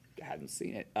just hadn't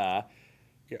seen it.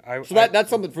 That's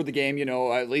something for the game, you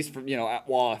know. At least for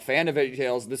while a fan of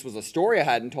VeggieTales, this was a story I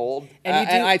hadn't told, and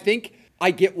I think. I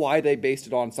get why they based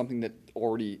it on something that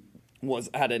already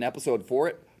had an episode for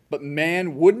it, but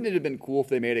man, wouldn't it have been cool if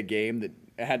they made a game that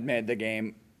had made the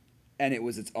game and it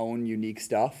was its own unique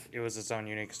stuff. It was its own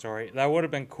unique story. That would have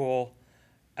been cool.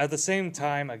 At the same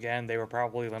time, again, they were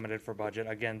probably limited for budget.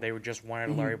 Again, they just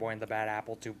wanted Larry Boy and the Bad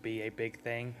Apple to be a big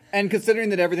thing. And considering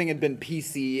that everything had been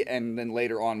PC and then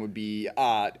later on would be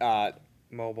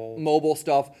mobile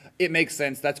stuff, it makes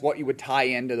sense. That's what you would tie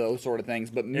into those sort of things.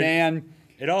 But man,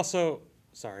 it also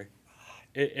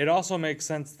makes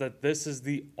sense that this is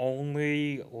the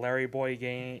only Larry Boy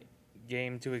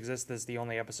game to exist. This is the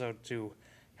only episode to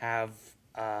have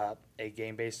a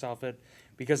game based off it.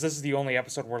 Because this is the only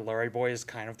episode where Larry Boy is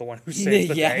kind of the one who saves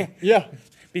the day. Yeah.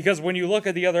 Because when you look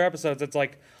at the other episodes, it's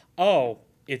like, oh,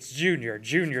 it's Junior.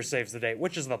 Junior saves the day,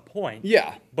 which is the point.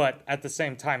 Yeah. But at the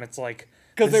same time, it's like,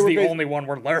 this is the only one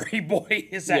where Larry Boy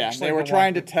is actually they were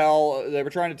trying to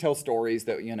tell stories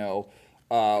that,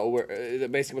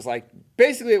 that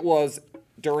basically it was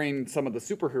during some of the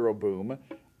superhero boom.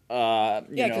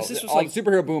 Because this was all the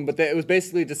superhero boom, but it was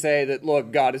basically to say that,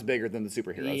 look, God is bigger than the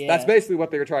superheroes. Yeah. That's basically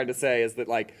what they were trying to say, is that,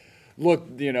 like, look,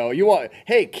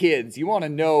 hey kids, you want to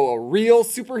know a real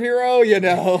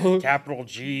superhero, Capital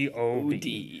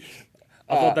G-O-D.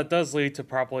 Although that does lead to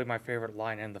probably my favorite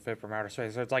line in the Fit from Outer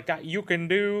Space. So it's like, you can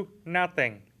do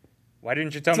nothing. Why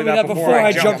didn't you tell me that before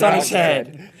I jumped on his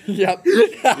head? Yep.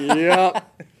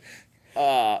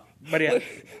 But yeah,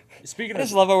 speaking I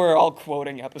just love how we're all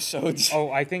quoting episodes. Oh,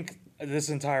 I think this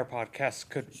entire podcast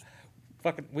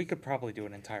we could probably do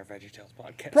an entire VeggieTales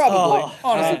podcast. Probably.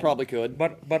 Honestly, probably could.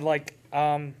 But like,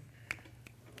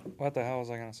 what the hell was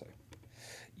I gonna say?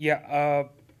 Yeah,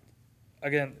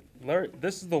 again,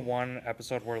 this is the one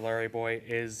episode where Larry Boy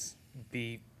is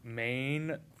the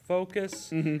main focus.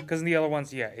 Because in the other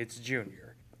ones, it's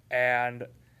Junior. And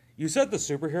you said the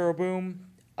superhero boom.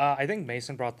 I think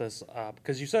Mason brought this up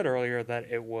because you said earlier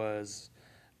that it was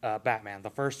Batman.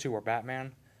 The first two were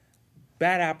Batman.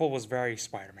 Bad Apple was very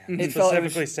Spider-Man.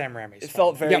 Specifically Sam Raimi's. It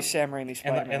felt very Sam Raimi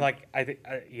Spider-Man. And like I think,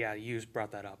 you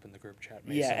brought that up in the group chat.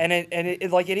 Mason. Yeah, and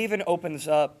it even opens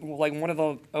up, like, one of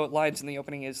the lines in the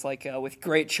opening is like, with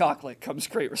great chocolate comes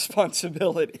great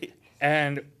responsibility.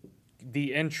 And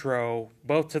the intro,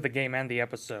 both to the game and the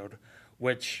episode,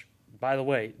 which, by the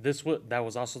way, that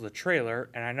was also the trailer,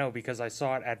 and I know because I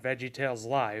saw it at VeggieTales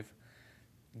Live.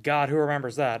 God, who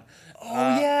remembers that?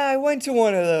 Oh yeah, I went to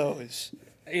one of those.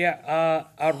 Yeah,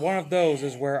 at one of those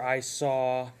is where I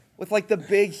saw with like the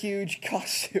big, huge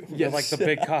costumes. With like the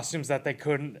big costumes that they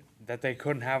couldn't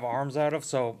have arms out of.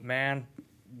 So man,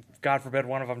 God forbid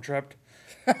one of them tripped.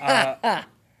 But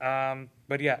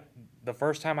yeah, the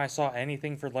first time I saw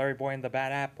anything for Larry Boy and the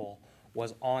Bad Apple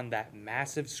was on that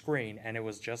massive screen, and it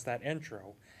was just that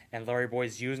intro. And Larry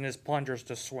Boy's using his plungers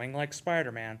to swing like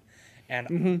Spider-Man.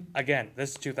 And again,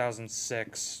 this is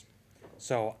 2006,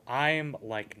 so I'm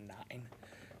like 9.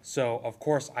 So, of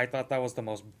course, I thought that was the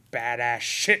most badass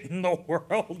shit in the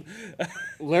world.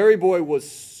 Larry Boy was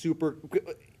super...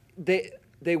 They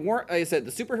weren't... Like I said,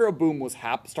 the superhero boom was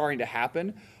starting to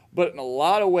happen, but in a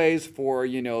lot of ways for,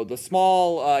 the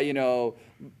small,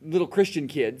 little Christian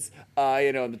kids,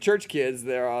 the church kids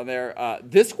that are on there,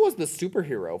 this was the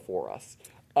superhero for us.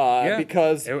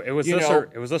 Because it was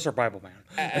this or Bible Man.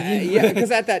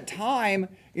 Because at that time,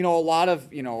 a lot of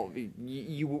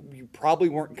you probably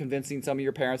weren't convincing some of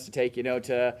your parents to take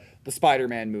to the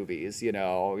Spider-Man movies.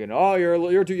 Oh,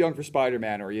 you're too young for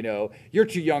Spider-Man, or you're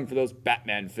too young for those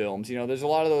Batman films. There's a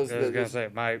lot of those. I was gonna say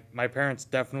my parents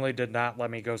definitely did not let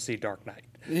me go see Dark Knight.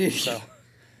 So,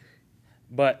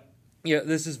 but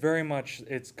this is very much.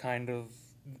 It's kind of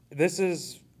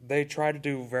they try to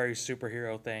do very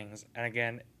superhero things, and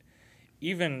again,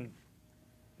 even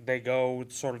they go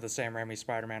sort of the Sam Raimi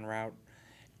Spider-Man route,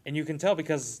 and you can tell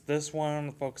because this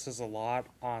one focuses a lot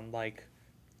on, like,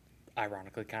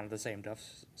 ironically, kind of the same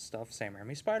stuff Sam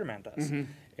Raimi Spider-Man does.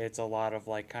 It's a lot of,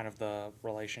 like, kind of the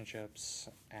relationships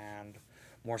and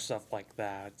more stuff like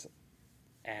that,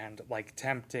 and like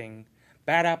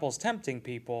Bad Apple's tempting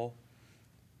people.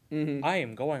 I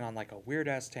am going on like a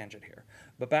weird-ass tangent here.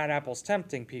 But Bad Apple's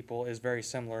tempting people is very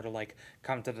similar to, like,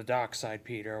 come to the dark side,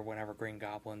 Peter, whenever Green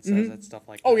Goblin says it, stuff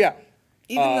like that. Oh, yeah.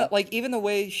 Even the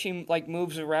way she, like,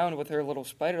 moves around with her little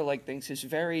spider-like things is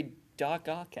very Doc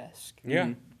Ock-esque.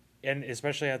 Yeah. And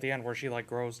especially at the end where she, like,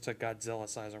 grows to Godzilla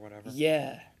size or whatever.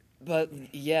 Yeah. But,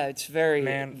 yeah, it's very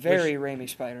Raimi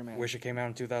Spider-Man. Wish it came out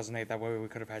in 2008. That way we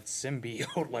could have had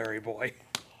symbiote Larry Boy.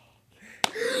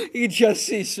 You just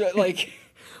see, like...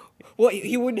 Well,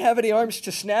 he wouldn't have any arms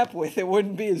to snap with. It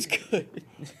wouldn't be as good.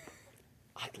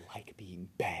 I'd like being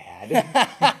bad.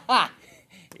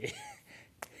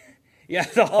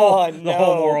 The whole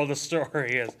moral of the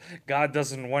story is God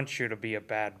doesn't want you to be a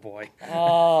bad boy.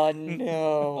 Oh,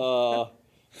 no.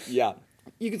 Yeah.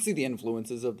 you can see the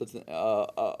influences of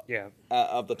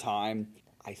of the time.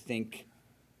 I think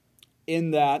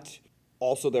in that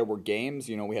also there were games.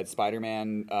 You know, we had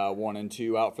Spider-Man 1 and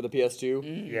 2 out for the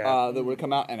PS2 that would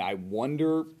come out, and I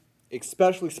wonder,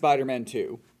 especially Spider-Man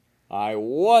 2, I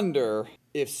wonder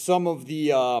if some of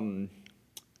the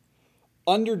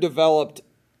underdeveloped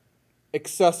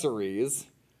accessories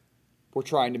were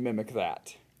trying to mimic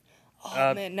that.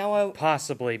 Oh man, now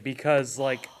Possibly, because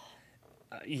like,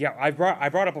 I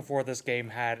brought up before, this game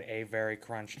had a very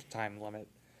crunched time limit,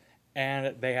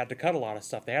 and they had to cut a lot of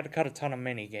stuff. They had to cut a ton of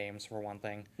mini games for one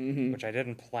thing, which I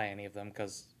didn't play any of them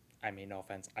because, I mean, no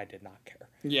offense, I did not care.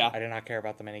 Yeah. I did not care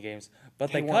about the mini games,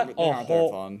 but They they cut aren't that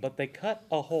fun. But they cut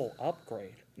a whole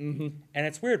upgrade. And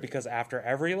it's weird because after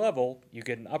every level you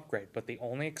get an upgrade, but the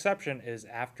only exception is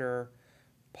after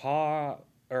Fire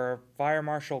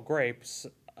Marshal Grape's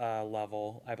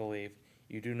level, I believe,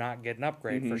 you do not get an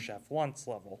upgrade for Chef Lunt's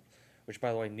level, which,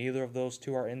 by the way, neither of those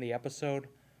two are in the episode.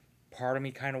 Part of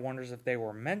me kind of wonders if they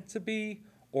were meant to be,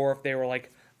 or if they were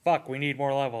like, fuck, we need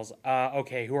more levels.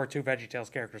 Okay, who are two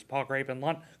VeggieTales characters? Paul Grape and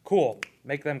Lunt? Cool,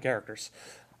 make them characters.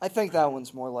 I think that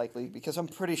one's more likely because I'm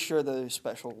pretty sure the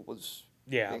special was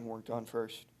being worked on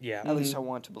first. Yeah. At least I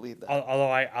want to believe that.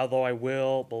 Although I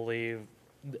will believe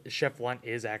Chef Lunt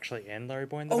is actually in Larry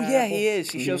Boy and the Bad yeah, Apple. he is.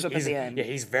 He shows up at the end. Yeah,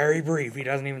 he's very brief. He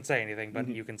doesn't even say anything, but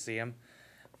you can see him.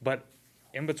 But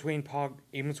in between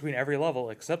every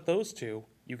level, except those two,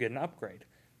 you get an upgrade.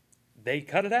 They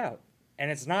cut it out,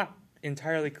 and it's not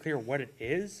entirely clear what it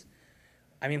is.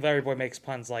 I mean, Larry Boy makes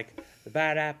puns like the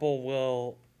bad apple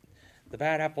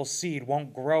seed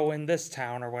won't grow in this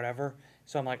town or whatever.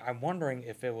 So I'm wondering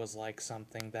if it was like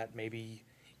something that maybe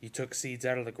you took seeds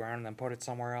out of the ground and then put it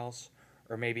somewhere else,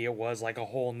 or maybe it was like a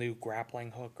whole new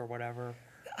grappling hook or whatever.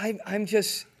 I'm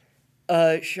just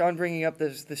Sean bringing up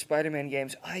the Spider-Man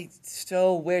games. I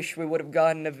still wish we would have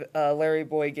gotten a Larry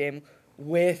Boy game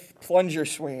with plunger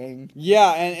swinging.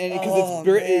 Yeah, and because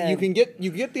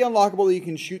you get the unlockable that you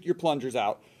can shoot your plungers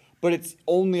out, but it's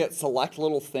only at select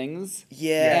little things.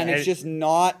 Yeah, and it's just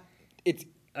not.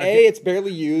 It's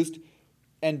barely used,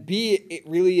 and B, it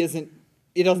really isn't.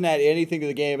 It doesn't add anything to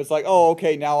the game. It's like, oh,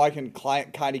 okay, now I can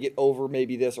kind of get over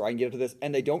maybe this, or I can get up to this,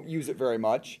 and they don't use it very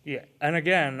much. Yeah, and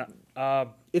again,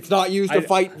 it's not used to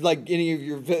fight like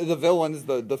any of the villains,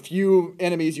 the few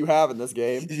enemies you have in this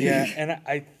game. Yeah, and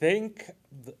I think,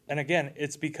 and again,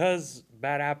 it's because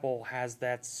Bad Apple has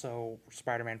that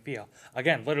Spider-Man feel.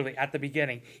 Again, literally at the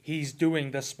beginning, he's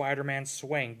doing the Spider-Man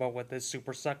swing, but with his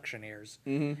super suction ears,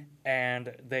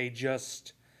 and they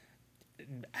just.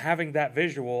 Having that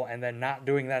visual and then not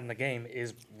doing that in the game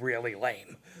is really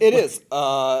lame. It is.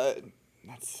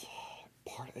 That's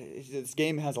part. This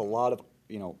game has a lot of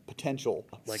potential.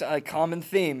 It's a common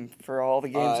theme for all the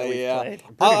games that we've played.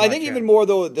 I think even more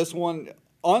though this one,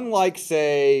 unlike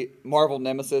say Marvel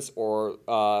Nemesis or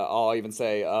I'll even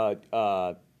say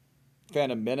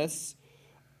Phantom Menace,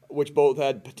 which both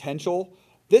had potential.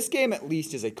 This game, at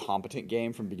least, is a competent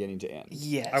game from beginning to end.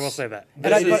 Yes. I will say that.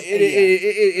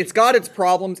 It's got its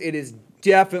problems. It is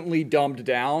definitely dumbed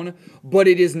down, but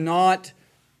it is not...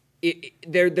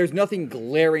 There's nothing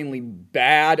glaringly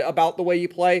bad about the way you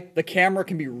play. The camera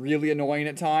can be really annoying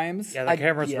at times. Yeah, the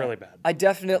camera's really bad. I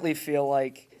definitely feel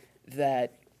like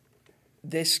that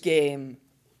this game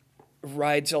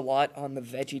rides a lot on the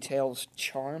VeggieTales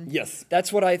charm. Yes.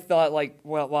 That's what I thought,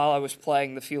 while I was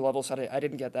playing the few levels, I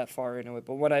didn't get that far into it,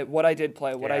 but what I did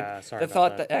play, it's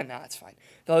fine.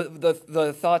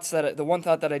 The one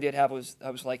thought that I did have was, I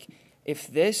was like, if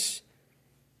this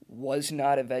was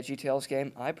not a VeggieTales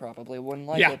game, I probably wouldn't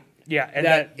like it. Yeah, and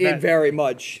that very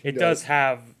much it does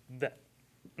have that.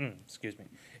 Excuse me.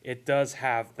 It does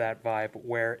have that vibe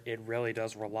where it really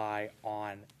does rely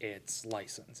on its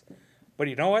license. But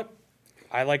you know what?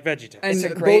 I like VeggieTales. And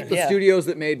both the studios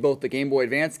that made both the Game Boy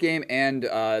Advance game and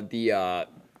the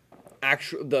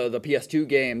PS2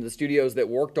 game, the studios that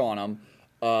worked on them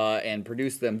and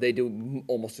produced them, they do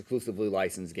almost exclusively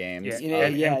licensed games.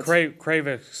 And Crave,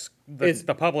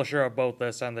 the publisher of both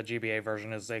this and the GBA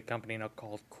version, is a company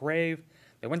called Crave.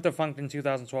 They went defunct in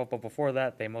 2012, but before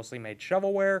that, they mostly made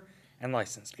shovelware and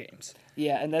licensed games.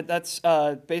 Yeah, and that's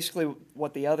basically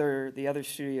what the other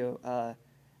studio.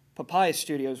 Papaya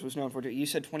Studios was known for. You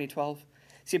said 2012?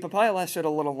 See, Papaya lasted a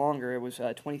little longer. It was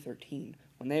 2013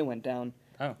 when they went down.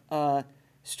 Oh.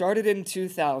 Started in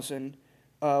 2000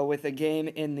 with a game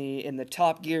in the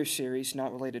Top Gear series,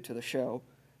 not related to the show.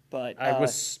 But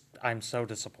I'm so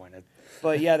disappointed.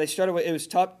 But yeah, they started with, it was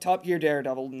Top Gear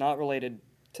Daredevil, not related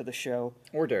to the show.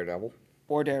 Or Daredevil.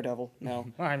 No.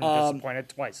 I'm disappointed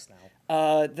twice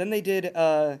now. Then they did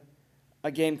a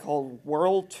game called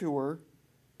World Tour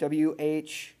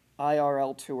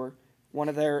WHIRL Tour.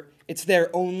 It's their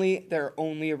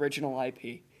only original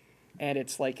IP, and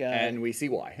it's like a. And we see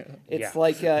why. It's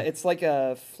like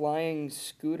a flying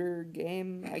scooter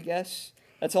game, I guess.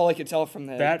 That's all I could tell from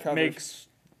the covers.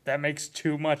 That makes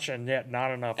too much and yet not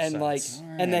enough and sense. like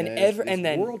Right, and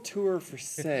then World Tour for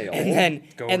sale.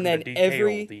 Go and then into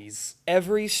detail, these.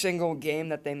 every single game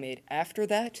that they made after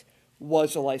that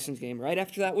was a licensed game. Right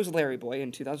after that was Larry Boy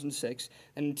in 2006,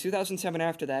 and in 2007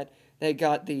 after that they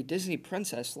got the Disney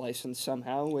Princess license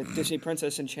somehow with Disney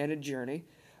Princess Enchanted Journey.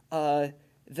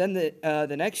 Then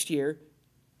the next year.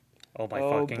 Oh my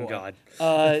Oh, fucking boy.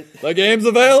 god! The game's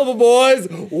available, boys.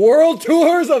 World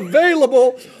Tour's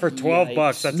available For $12,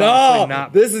 that's honestly No,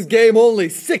 not. this is game only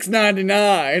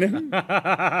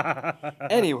 $6.99.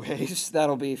 Anyways,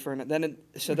 that'll be for then.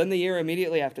 So then the year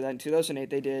immediately after that, in 2008,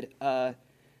 they did a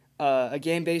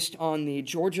game based on the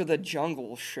Georgia the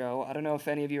Jungle show. I don't know if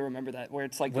any of you remember that, where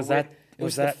it's like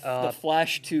the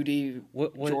Flash 2D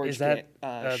What George is that?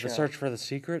 show. The Search for the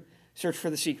Secret. Search for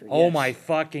the Secret. Oh yes. my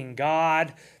fucking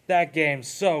god! That game's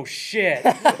so shit.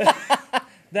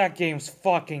 That game's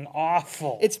fucking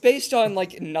awful. It's based on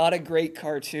like not a great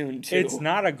cartoon too. It's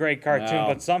not a great cartoon, No.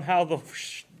 but somehow the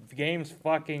game's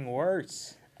fucking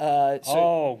worse.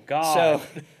 So god!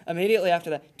 immediately after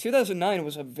that, 2009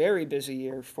 was a very busy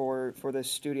year for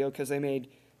this studio because they made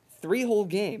 3 whole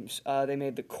games. They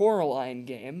made the Coraline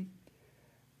game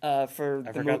for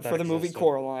the movie existed.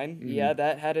 Coraline. Mm-hmm. Yeah,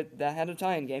 that had a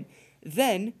tie-in game.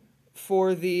 Then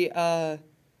for the Xbox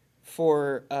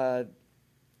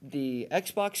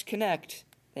Kinect,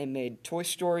 they made Toy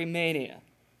Story Mania.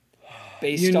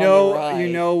 Based on the ride. You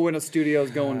know when a studio's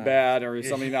going bad or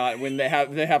something not when they have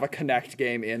a Kinect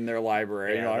game in their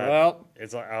library. Yeah, You're like, that- well,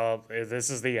 It's like, this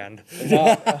is the end.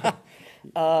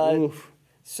 oof.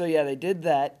 So yeah, they did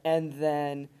that, and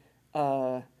then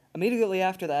immediately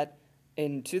after that,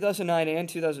 in 2009 and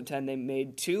 2010, they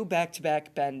made 2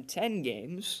 back-to-back Ben 10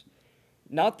 games.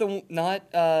 Not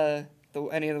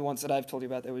any of the ones that I've told you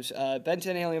about. There was Ben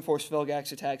 10 Alien Force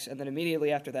Vilgax Attacks, and then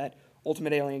immediately after that,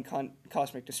 Ultimate Alien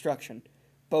Cosmic Destruction.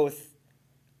 Both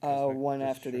one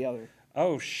after the other.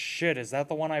 Oh shit! Is that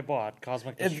the one I bought?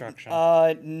 Cosmic Destruction.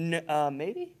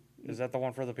 Maybe? Is that the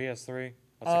one for the PS3?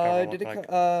 What's the cover look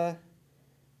like?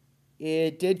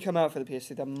 It did come out for the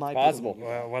PS3. That might Possible. be.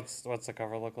 What's the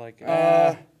cover look like?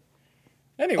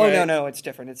 Anyway. Oh no, it's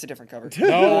different. It's a different cover.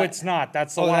 No, it's not.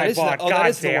 That's the one I bought.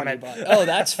 God damn it! Oh,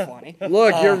 that's funny.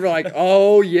 Look, you're like,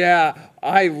 oh yeah,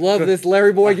 I love this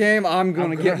Larry Boy game. I'm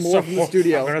gonna get more from the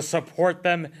studio. I'm gonna support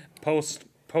them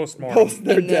post-mortem. Post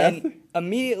their And death. then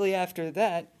immediately after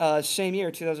that, same year,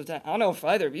 2010. I don't know if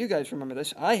either of you guys remember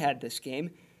this. I had this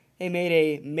game. They made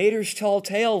a Mater's Tall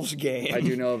Tales game. I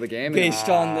do know the game. based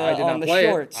on I did the not play it.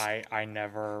 shorts. I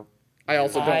never. I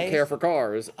also don't I- care for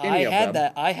cars. I Any of had them.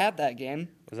 that. I had that game.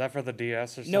 Was that for the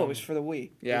DS or something? No, it was for the Wii.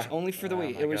 It Yeah. was only for the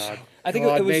Wii. my It was. God. I think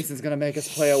God, it was. Mason's gonna make us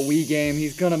play a Wii game.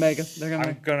 He's gonna make us. They're gonna.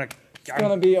 I'm gonna. It's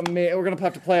gonna be amazing. We're gonna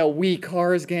have to play a Wii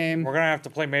Cars game. We're gonna have to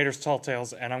play Mater's Tall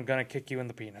Tales, and I'm gonna kick you in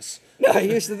the penis. No,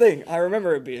 here's the thing. I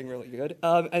remember it being really good.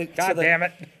 God damn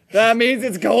it! That means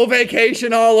it's Go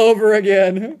Vacation all over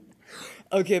again.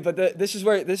 Okay, but this is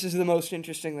the most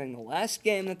interesting thing. The last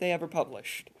game that they ever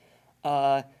published,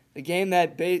 the game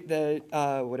that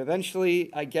would eventually,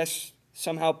 I guess,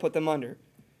 somehow put them under,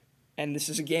 and this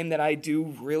is a game that I do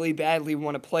really badly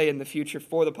want to play in the future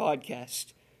for the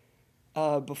podcast.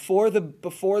 Before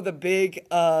the big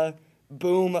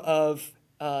boom of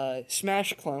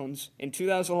Smash clones in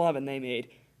 2011, they made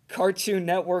Cartoon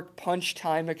Network Punch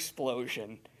Time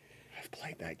Explosion. I've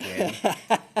played that game.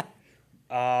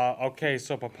 Okay,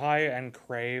 so Papaya and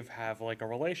Crave have like a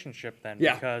relationship then,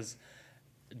 Yeah. because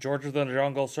George of the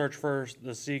Jungle Search for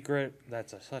the Secret,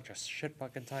 that's such a shit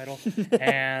fucking title,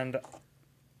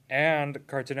 and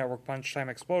Cartoon Network Punch Time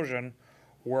Explosion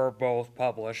were both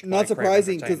published by Not Crave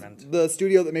surprising because Entertainment. the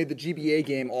studio that made the GBA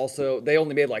game also they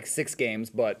only made like 6 games,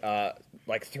 but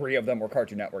like 3 of them were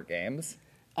Cartoon Network games.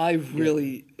 I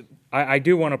really I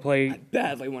do want to play.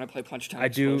 badly want to play Punch Time I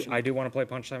do Explosion. want to play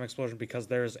Punch Time Explosion because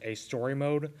there's a story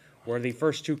mode where the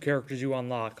first 2 characters you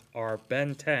unlock are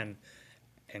Ben 10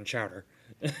 and Chowder.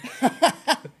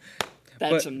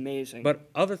 That's amazing. But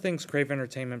other things Crave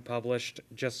Entertainment published,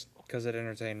 just because it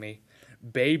entertained me,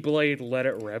 Beyblade Let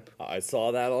It Rip. I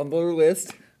saw that on the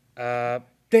list. They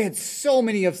They had so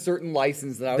many of certain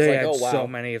licenses that I was like, had oh wow. so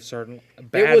many of certain.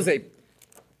 It was a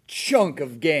chunk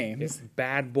of games.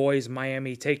 Bad Boys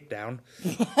Miami Takedown.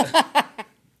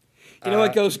 you know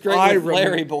what goes great I with remember-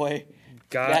 Larry Boy?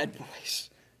 God, Bad Boys.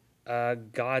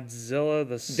 Godzilla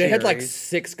the series. They had like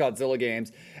 6 Godzilla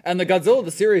games. And the Godzilla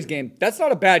the series game, that's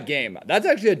not a bad game. That's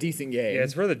actually a decent game. Yeah,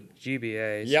 it's for the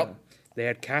GBA. Yep. So they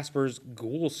had Casper's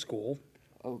Ghoul School.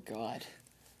 Oh, God.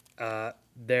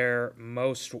 Their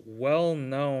most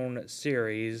well-known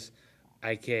series,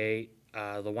 aka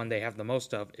the one they have the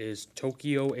most of, is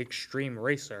Tokyo Extreme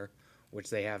Racer, which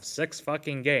they have 6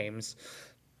 fucking games.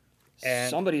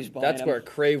 And Somebody's buying That's them. where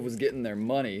Crave was getting their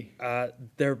money.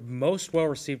 their most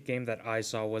well-received game that I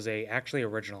saw was a actually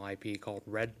original IP called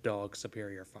Red Dog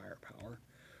Superior Firepower,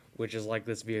 which is like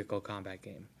this vehicle combat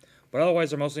game. But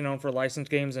otherwise, they're mostly known for licensed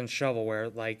games and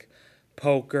shovelware like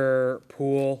poker,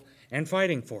 pool, and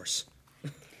Fighting Force.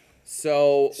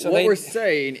 So what they- we're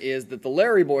saying is that the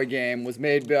Larry Boy game was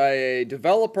made by a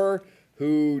developer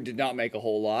who did not make a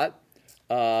whole lot.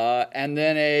 And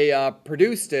then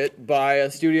produced it by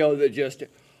a studio that just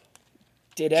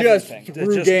Did everything.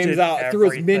 threw just games did out, threw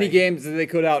as many everything. games as they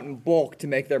could out in bulk to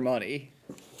make their money.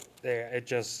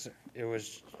 It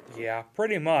was, yeah,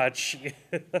 pretty much.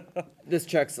 This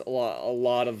checks a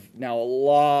lot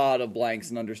of blanks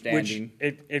and Which understanding.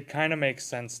 it kind of makes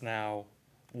sense now.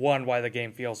 One, why the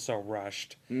game feels so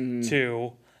rushed.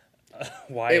 Two,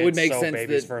 why It would it's make so sense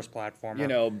baby's that, first platformer. You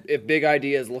know, if Big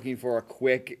Idea is looking for a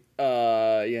quick,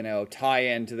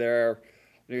 tie-in to their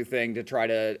new thing to try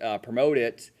to promote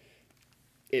it,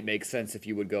 it makes sense if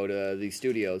you would go to these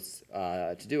studios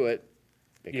to do it,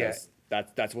 because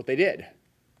that's what they did.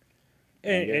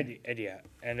 And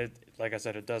it, like I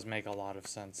said, it does make a lot of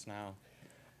sense now.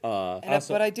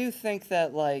 But I do think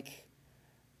that, like,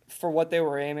 for what they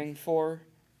were aiming for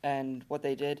and what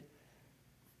they did,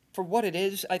 for what it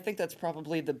is, I think that's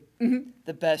probably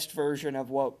the best version of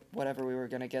whatever we were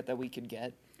going to get that we could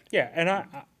get. Yeah, and I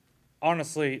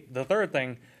honestly, the third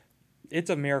thing, it's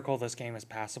a miracle this game is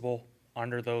passable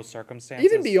under those circumstances.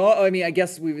 Even beyond, I mean, I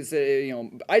guess we would say,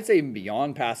 I'd say even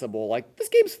beyond passable. Like, this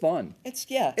game's fun. It's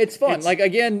fun. It's- like,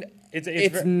 again, it's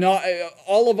it's not.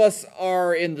 All of us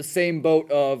are in the same boat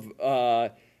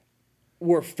of.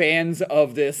 We're fans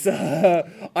of this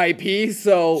IP,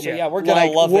 so yeah, we're gonna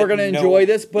love we're it gonna no- enjoy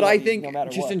this. But no- I think no matter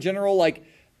just what. in general, like,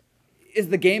 is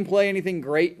the gameplay anything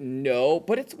great? No,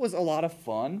 but it was a lot of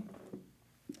fun.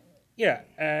 Yeah,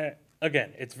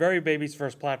 again, it's very baby's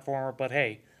first platformer, but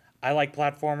hey, I like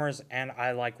platformers and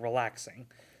I like relaxing.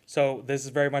 So this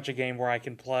is very much a game where I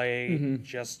can play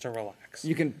just to relax.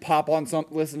 You can pop on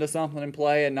listen to something and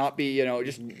play, and not be,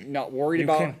 just not worried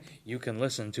about. You can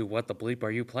listen to What the Bleep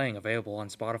Are You Playing, available on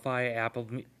Spotify,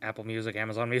 Apple Music,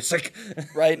 Amazon Music,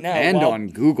 right now. And while, on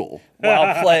Google.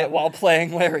 while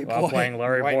playing Larry Boy. while playing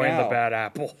Larry Right Boy and now. the Bad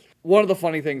Apple. One of the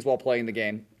funny things while playing the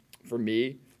game, for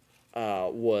me,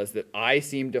 was that I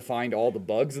seemed to find all the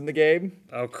bugs in the game.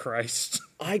 Oh Christ!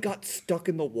 I got stuck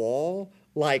in the wall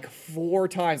like 4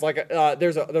 times. Like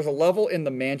there's a level in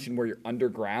the mansion where you're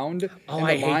underground. Oh, in the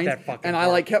I hate mines, that fucking And I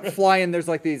part. like kept flying. There's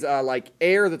like these like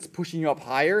air that's pushing you up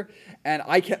higher, and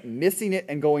I kept missing it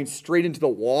and going straight into the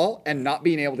wall and not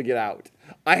being able to get out.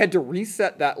 I had to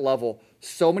reset that level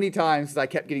so many times because I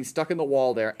kept getting stuck in the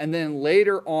wall there. And then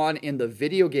later on in the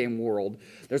video game world,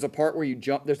 there's a part where you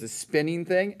jump, there's a spinning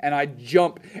thing, and I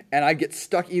jump and I get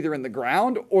stuck either in the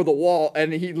ground or the wall,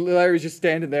 and Larry's just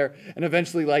standing there, and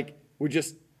eventually like we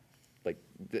just like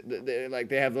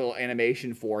they have a little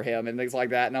animation for him and things like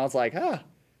that, and I was like,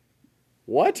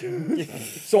 what?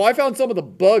 So I found some of the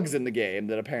bugs in the game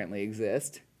that apparently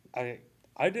exist. I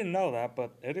didn't know that,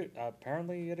 but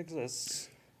apparently it exists.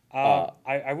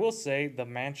 I will say the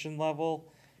mansion level,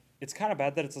 it's kind of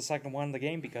bad that it's the second one in the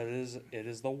game because it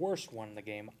is the worst one in the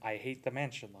game. I hate the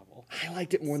mansion level. I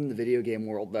liked it more than the video game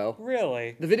world, though.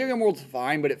 Really? The video game world's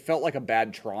fine, but it felt like a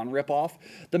bad Tron ripoff.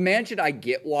 The mansion, I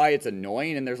get why it's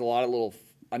annoying, and there's a lot of little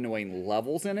annoying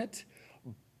levels in it.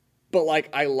 But like,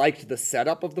 I liked the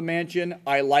setup of the mansion.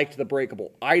 I liked the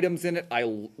breakable items in it.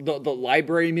 The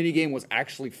library minigame was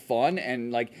actually fun,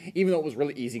 and like, even though it was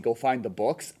really easy, go find the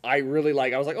books. I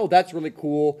was like, oh, that's really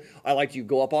cool. I liked you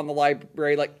go up on the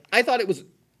library. Like, I thought it was,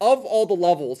 of all the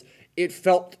levels, it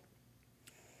felt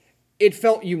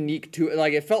unique to,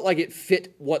 like, it felt like it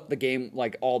fit what the game,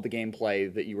 like all the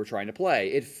gameplay that you were trying to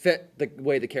play. It fit the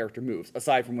way the character moves,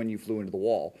 aside from when you flew into the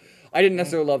wall. I didn't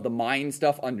necessarily love the mine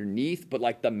stuff underneath, but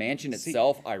like the mansion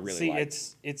itself, I really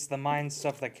liked. It's the mine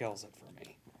stuff that kills it for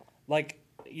me. Like,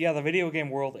 yeah, the video game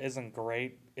world isn't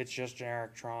great. It's just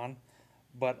generic Tron.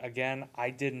 But again, I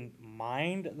didn't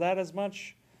mind that as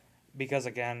much because,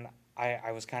 again,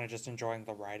 I was kind of just enjoying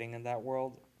the writing in that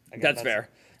world. Again, That's fair.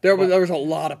 There was a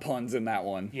lot of puns in that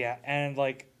one. Yeah, and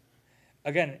like,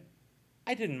 again,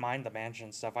 I didn't mind the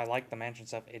mansion stuff. I like the mansion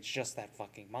stuff. It's just that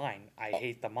fucking mine. I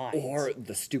hate the mines. Or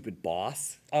the stupid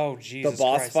boss. Oh, The Jesus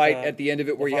boss Christ, fight at the end of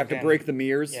it where you have to break the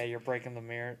mirrors. Yeah, you're breaking the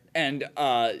mirror. And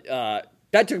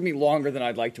that took me longer than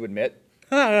I'd like to admit.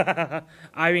 I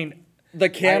mean, The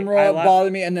camera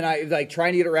bothered me, and then I like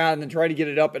trying to get it around and then trying to get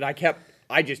it up, and I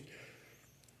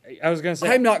was gonna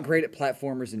say I'm not great at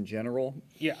platformers in general.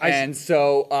 Yeah,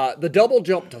 so the double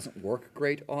jump doesn't work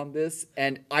great on this,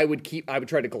 and I would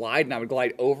try to glide, and I would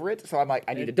glide over it. So I'm like,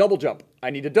 I need a double jump, I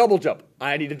need a double jump,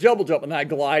 I need a double jump, and then I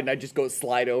glide, and I just go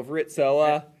slide over it.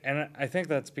 So and I think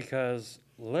that's because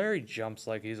Larry jumps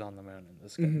like he's on the moon in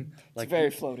this game. Like It's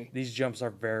very floaty. These jumps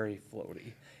are very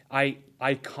floaty.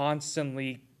 I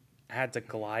constantly had to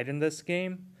glide in this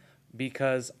game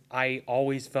because I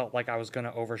always felt like I was going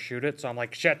to overshoot it. So I'm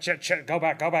like, shit, go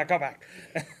back.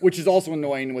 which is also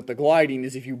annoying with the gliding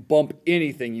is if you bump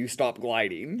anything, you stop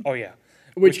gliding. Oh, yeah.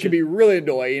 Which can be really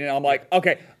annoying. And I'm like,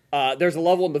 okay, there's a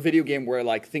level in the video game where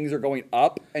like things are going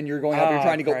up and you're going up, you're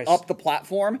trying to go up the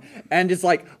platform, and it's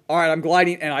like, all right, I'm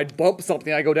gliding and I bump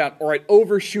something, I go down, or I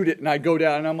overshoot it and I go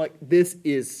down, and I'm like, this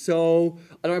is so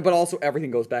annoying. But also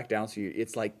everything goes back down, so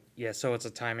it's like, yeah, so it's a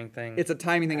timing thing. it's a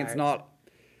timing thing. It's not.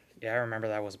 Yeah, I remember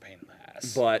that was a pain in the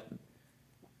ass. But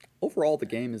overall, the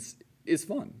game is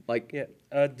fun. Like,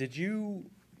 yeah, did you?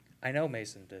 I know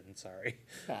Mason didn't. Sorry.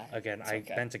 Again, I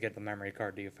okay. meant to get the memory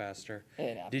card to you faster.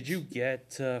 It happens. Did you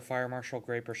get Fire Marshal,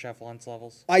 Grape, or Chef Lentz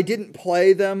levels? I didn't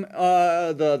play them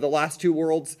the last two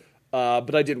worlds,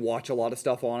 but I did watch a lot of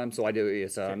stuff on them, so I do.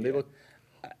 Yes, they look.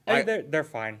 They're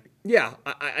fine. Yeah,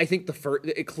 I think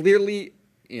it clearly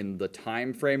in the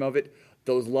time frame of it,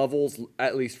 those levels,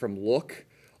 at least from look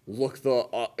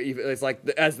it's like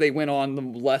as they went on, the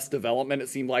less development it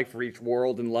seemed like for each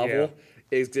world and level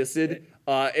existed.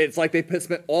 It's like they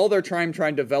spent all their time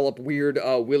trying to develop weird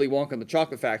Willy Wonka and the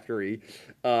Chocolate Factory,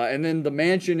 and then the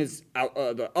mansion is out,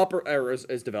 the upper area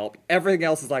is developed. Everything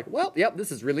else is like, well, yep,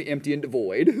 this is really empty and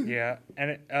devoid. Yeah,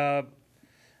 and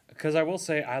because I will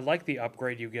say I like the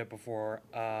upgrade you get before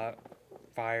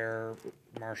Fire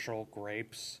Marshal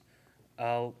Grapes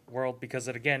world, because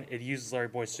it uses Larry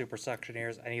Boy's super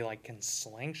suctioneers and he like can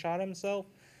slingshot himself.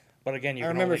 But again, you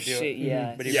can only do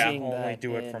it. But you can only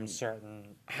do it from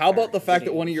certain. How about the fact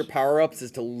that one of your power-ups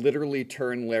is to literally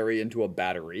turn Larry into a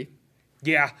battery?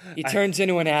 Yeah, He turns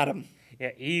into an atom. yeah,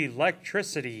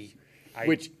 electricity.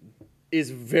 Which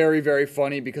is very, very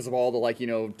funny because of all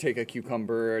the take a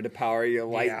cucumber to power your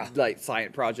light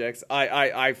science projects.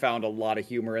 I found a lot of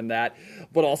humor in that,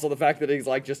 but also the fact that he's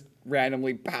like just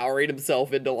randomly powering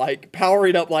himself into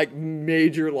powering up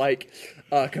major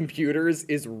computers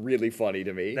is really funny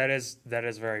to me. That is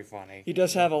very funny. He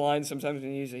does have a line sometimes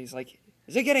when he's like,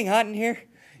 "Is it getting hot in here?"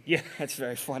 Yeah, That's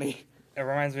very funny. it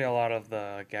reminds me a lot of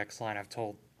the Gex line. I've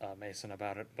told Mason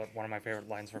about it, but one of my favorite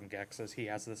lines from Gex is he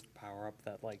has this power up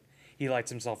that he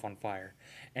lights himself on fire,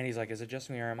 and he's like, "Is it just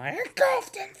me or am I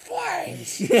engulfed in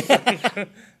flames?"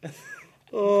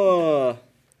 Oh,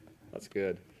 that's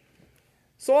good.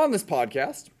 So on this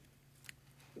podcast,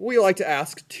 we like to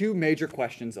ask two major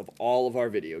questions of all of our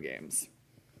video games.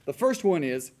 The first one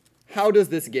is, how does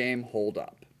this game hold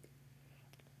up?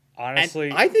 Honestly,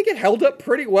 and I think it held up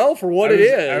pretty well for what it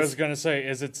is. I was gonna say,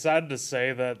 is it sad to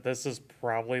say that this is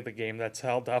probably the game that's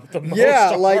held up the most?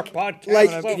 Yeah, on our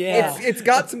podcast so far? it's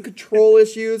got some control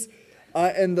issues,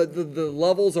 and the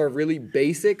levels are really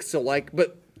basic. So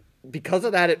but because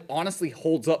of that, it honestly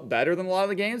holds up better than a lot of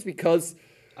the games because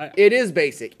it is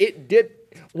basic. It did.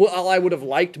 Well, I would have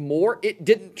liked more. It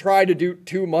didn't try to do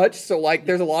too much. So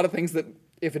there's a lot of things that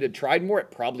if it had tried more, it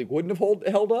probably wouldn't have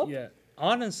held up. Yeah,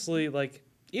 honestly,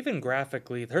 even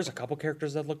graphically, there's a couple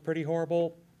characters that look pretty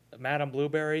horrible. Madame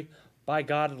Blueberry, by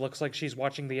God, it looks like she's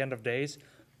watching The End of Days.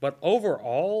 But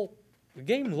overall, the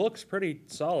game looks pretty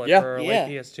solid for a late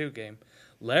PS2 game.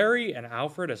 Larry and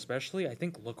Alfred, especially, I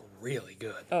think look really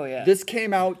good. Oh yeah. This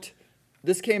came out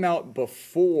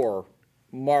before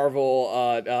Marvel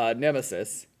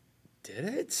Nemesis. Did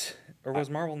it? Or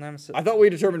was Marvel Nemesis? I thought we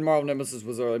determined Marvel Nemesis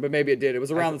was early, but maybe it did. It was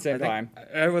around the same time.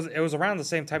 It was around the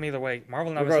same time either way.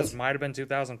 Marvel Nemesis might have been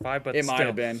 2005, but it might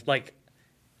have been.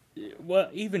 Well,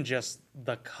 even just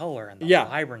the color and the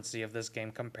vibrancy of this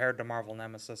game compared to Marvel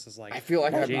Nemesis is I feel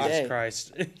like Jesus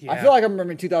Christ. Yeah. I feel like I'm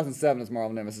remembering 2007 as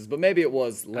Marvel Nemesis, but maybe it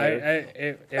was later.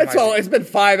 It's been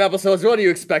 5 episodes. What do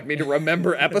you expect me to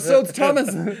remember episodes,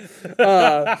 Thomas?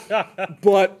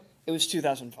 But it was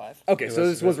 2005. Okay, so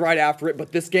this was right after it,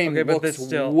 but this game looks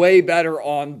way better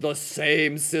on the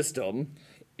same system.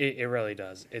 It really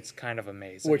does. It's kind of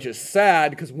amazing. Which is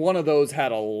sad because one of those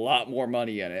had a lot more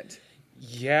money in it.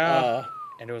 Yeah.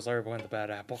 And it was Larry Boy and the Bad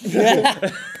Apple.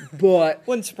 But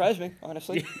Wouldn't surprise me,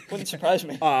 honestly. Wouldn't surprise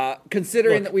me.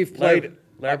 considering Look, that we've played...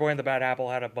 Larry Boy and the Bad Apple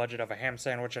had a budget of a ham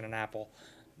sandwich and an apple.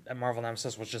 And Marvel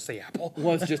Nemesis was just the apple.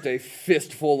 was just a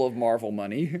fistful of Marvel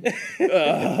money.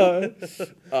 But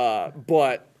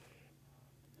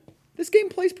this game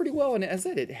plays pretty well, and as I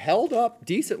said, it held up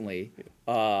decently.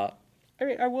 I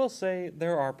mean, I will say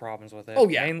there are problems with it. Oh,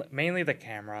 yeah. Mainly the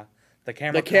camera. The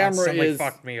camera camera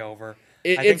fucked me over.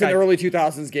 It's an early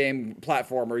 2000s game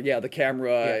platformer. Yeah, the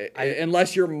camera,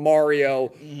 unless you're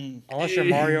Mario. Unless you're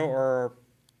Mario or,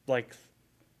 like,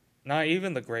 not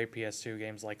even the great PS2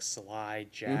 games like Sly,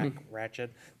 Jack,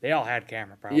 Ratchet. They all had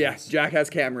camera problems. Yeah, Jack has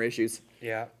camera issues.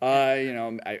 Yeah.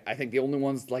 I think the only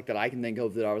ones like that I can think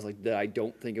of that I was like that I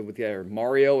don't think of with the other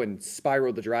Mario and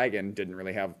Spyro the Dragon didn't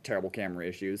really have terrible camera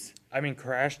issues. I mean,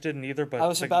 Crash didn't either, but I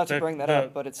was about to bring that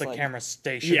up, but it's the like... camera's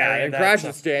stationary. Yeah, and Crash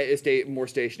is more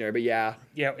stationary, but yeah.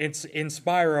 Yeah, it's in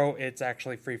Spyro, it's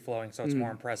actually free flowing, so it's more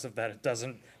impressive that it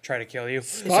doesn't try to kill you.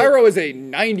 Spyro is a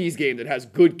 90s game that has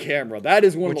good camera. That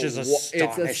is one Which of the... is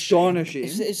It's astonishing.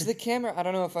 astonishing. Is the camera... I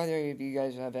don't know if either of you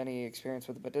guys have any experience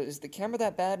with it, but is the camera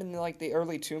that bad in like the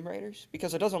early Tomb Raiders?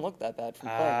 Because it doesn't look that bad from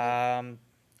playing.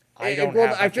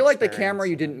 I feel like the camera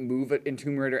you didn't move it in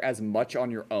Tomb Raider as much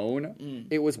on your own.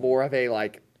 It was more of a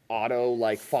like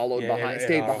auto followed behind,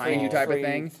 stayed behind you type of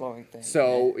thing. Flowing thing.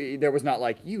 So there was not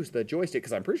like use the joystick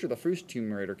because I'm pretty sure the first Tomb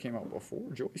Raider came out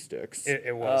before joysticks.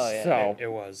 It was. Oh, yeah. So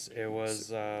It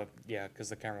was. Yeah, because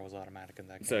the camera was automatic in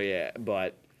that game. so yeah,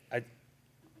 but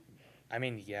I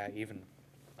mean, yeah, even,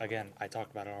 again, I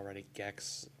talked about it already,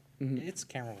 Gex, its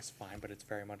camera was fine, but it's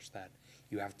very much that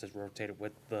you have to rotate it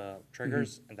with the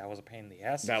triggers, and that was a pain in the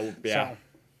ass. yeah.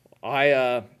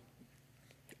 So,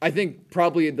 I think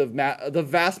probably the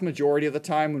vast majority of the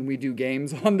time when we do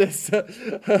games on this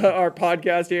our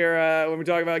podcast here, when we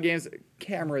talk about games,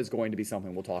 camera is going to be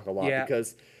something we'll talk a lot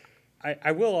because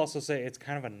I will also say it's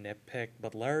kind of a nitpick,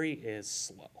 but Larry is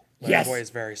slow. Yes. Larry Boy is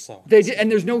very slow.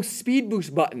 and there's no speed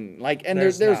boost button.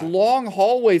 There's not. long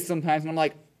hallways sometimes, and I'm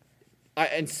like,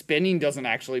 and spinning doesn't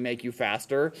actually make you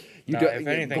faster. If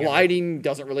anything, gliding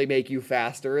doesn't really make you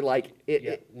faster. Larry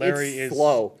it's is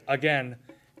slow. Again,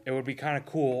 it would be kind of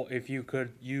cool if you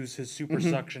could use his super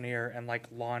suction here and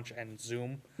launch and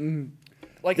zoom.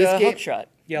 Like This a game- hook shot.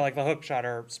 Yeah, like the hook shot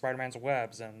or Spider-Man's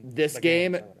webs and This the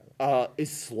game games or whatever.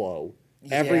 is slow.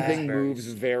 Yeah. Everything Very moves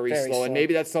very, very slow, and slow.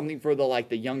 maybe that's something for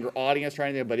the younger audience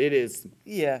trying to. But it is.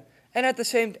 Yeah, and at the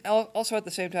same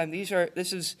time,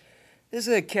 this is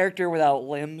a character without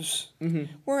limbs.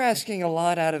 We're asking a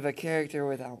lot out of a character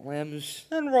without limbs.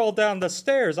 And roll down the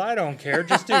stairs. I don't care.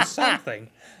 Just do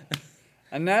something.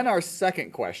 And then our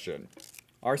second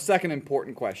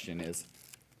important question is: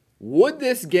 would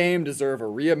this game deserve a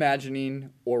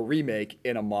reimagining or remake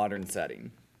in a modern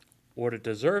setting? Would it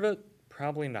deserve it?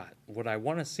 Probably not. Would I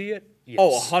want to see it? Yes.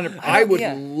 Oh, 100%. I would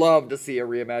yeah. love to see a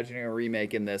reimagining or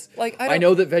remake in this. I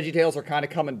know that VeggieTales are kind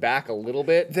of coming back a little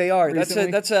bit. They are.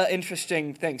 recently. That's an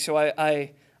interesting thing. So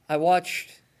I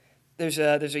watched. There's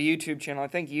a YouTube channel. I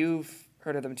think you've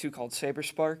heard of them too, called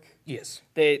Saberspark. Yes.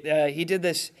 He did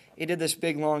this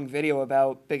big long video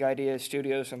about Big Idea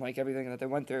Studios and everything that they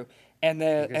went through.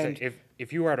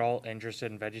 If you are at all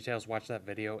interested in VeggieTales, watch that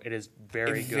video. It is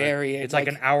very good. It's like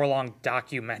an hour-long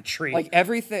documentary.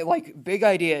 Everything, Big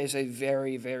Idea is a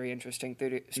very, very interesting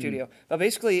studio. But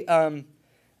basically, what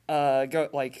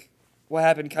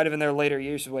happened kind of in their later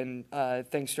years when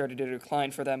things started to decline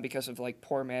for them because of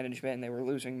poor management and they were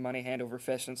losing money hand over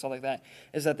fist and stuff like that,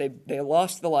 is that they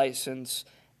lost the license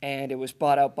and it was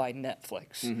bought out by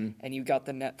Netflix. And you got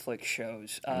the Netflix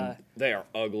shows. They are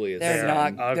ugly as They're sin.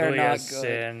 not ugly they're not as good.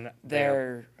 sin.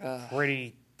 They're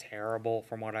pretty terrible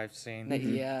from what I've seen.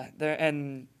 yeah, they're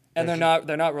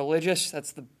not religious.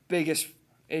 That's the biggest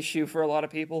issue for a lot of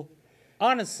people.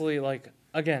 Honestly,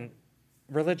 again,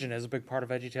 religion is a big part of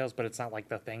VeggieTales, but it's not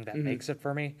the thing that makes it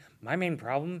for me. My main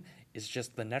problem is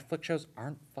just the Netflix shows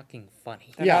aren't fucking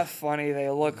funny. They're not funny.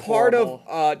 They look Part horrible.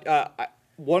 of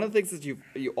one of the things that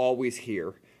you always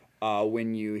hear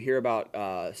when you hear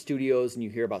about studios and you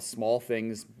hear about small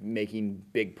things making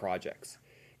big projects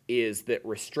is that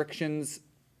restrictions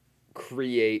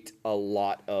create a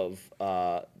lot of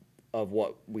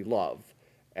what we love,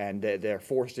 and they're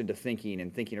forced into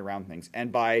thinking around things,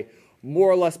 and by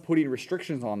more or less putting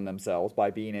restrictions on themselves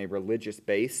by being a religious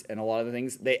base and a lot of the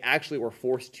things, they actually were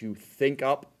forced to think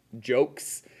up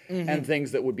jokes and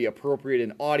things that would be appropriate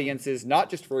in audiences, not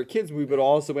just for a kids movie, but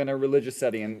also in a religious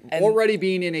setting. And already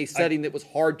being in a setting that was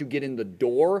hard to get in the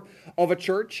door of a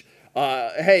church.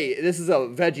 Hey, this is a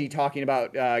veggie talking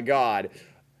about God.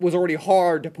 was already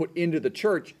hard to put into the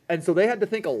church, and so they had to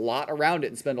think a lot around it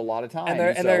and spend a lot of time.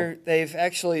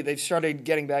 They've started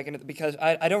getting back into it because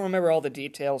I don't remember all the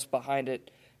details behind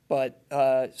it, but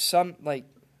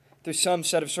through some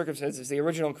set of circumstances, the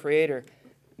original creator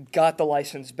got the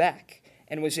license back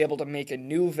and was able to make a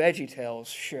new VeggieTales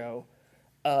show.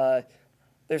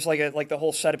 There's the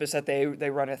whole setup is that they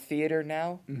run a theater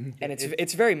now, and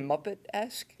it's very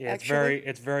Muppet-esque. Yeah, actually.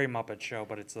 it's very Muppet Show,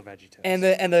 but it's the VeggieTales. And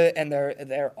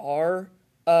there are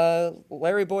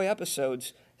Larry Boy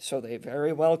episodes, so they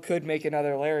very well could make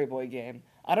another Larry Boy game.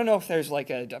 I don't know if there's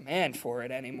a demand for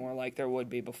it anymore, like there would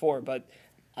be before, but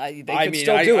they could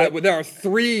still do it. There are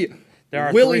three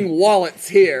willing wallets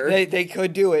here. They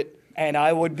could do it. And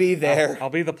I would be there. I'll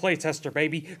be the playtester,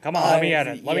 baby. Come on, let me at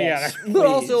it. Let me at it. But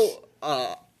also,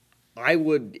 I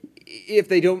would, if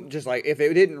they didn't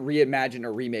reimagine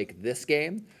or remake this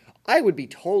game, I would be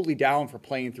totally down for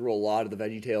playing through a lot of the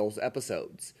VeggieTales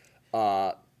episodes.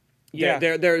 They're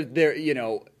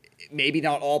maybe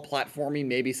not all platforming.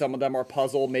 Maybe some of them are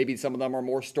puzzle. Maybe some of them are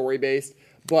more story based.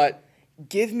 But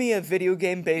give me a video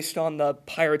game based on the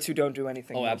pirates who don't do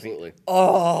anything. Oh, absolutely.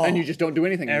 Oh, and you just don't do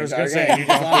anything. I was gonna say you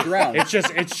just lounge around.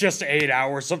 It's just 8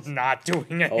 hours of not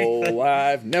doing anything. Oh,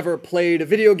 I've never played a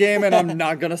video game, and I'm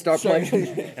not gonna start playing.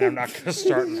 And I'm not gonna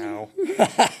start now.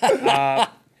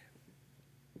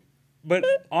 But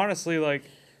honestly,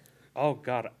 oh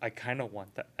god, I kind of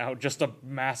want that out. Just a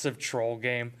massive troll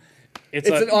game. It's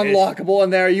an unlockable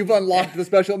in there. You've unlocked the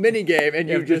special mini game, and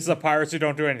it's the pirates who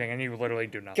don't do anything, and you literally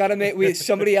do nothing.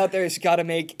 Somebody out there has got to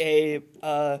make a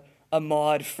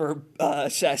mod for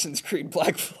Assassin's Creed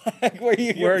Black Flag where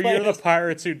you're the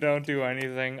pirates who don't do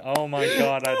anything. Oh my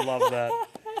god, I'd love that.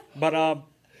 But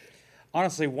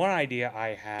honestly, one idea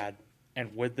I had,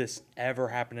 and would this ever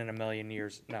happen in a million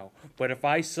years? No. But if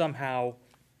I somehow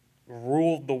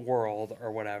ruled the world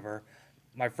or whatever,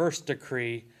 my first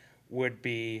decree would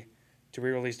be to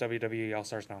re-release WWE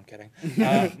All-Stars. No, I'm kidding.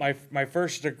 My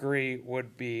first degree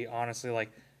would be, honestly,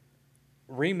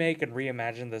 remake and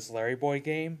reimagine this Larry Boy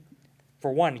game.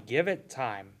 For one, give it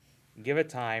time. Give it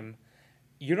time.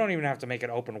 You don't even have to make it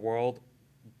open world,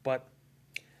 but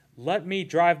let me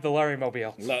drive the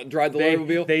Larrymobile. Drive the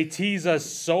Larrymobile? They tease us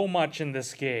so much in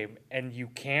this game, and you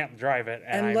can't drive it,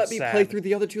 and let me play through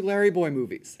the other two Larry Boy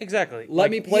movies. Exactly.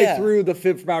 Let me play through the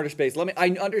Fib from Outer Space. I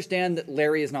understand that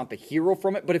Larry is not the hero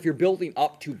from it, but if you're building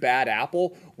up to Bad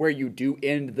Apple, where you do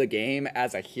end the game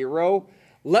as a hero,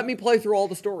 let me play through all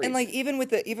the stories. And even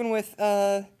with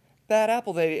Bad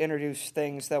Apple, they introduced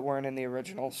things that weren't in the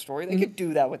original story. They could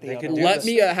do that with the other. Let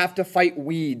me have to fight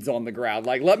weeds on the ground.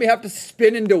 Let me have to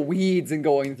spin into weeds and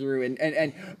going through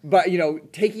but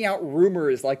taking out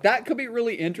rumors that could be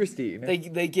really interesting. They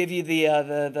give you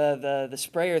the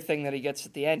sprayer thing that he gets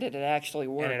at the end, and it actually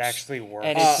works.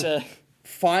 And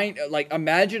it's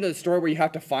imagine a story where you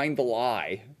have to find the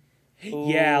lie.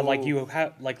 Yeah, you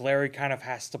have Larry kind of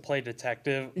has to play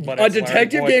detective, but a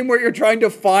detective game where you're trying to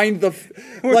find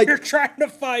you're trying to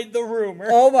find the rumor.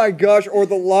 Oh my gosh, or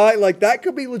the lie. That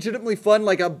could be legitimately fun.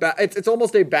 It's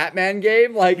almost a Batman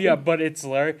game. Yeah, but it's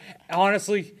Larry.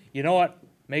 Honestly, you know what?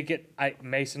 Make it.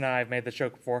 Mason and I have made the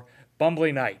joke before.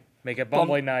 Bumbly Night. Make it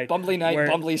Bumbly Night. Bumbly Night.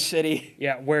 Bumbly City.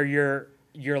 Yeah, where you're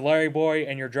Larry Boy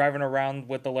and you're driving around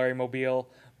with the Larrymobile.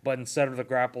 But instead of the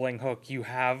grappling hook, you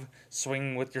have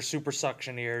swinging with your super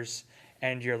suction ears,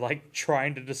 and you're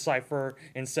trying to decipher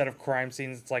instead of crime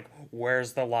scenes. It's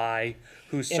where's the lie?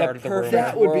 Who started the rumor?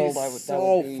 That would be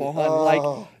so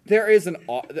fun. There is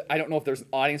I don't know if there's an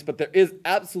audience, but there is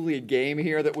absolutely a game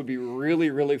here that would be really,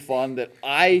 really fun that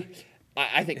I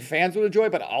think fans would enjoy.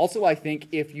 But also, I think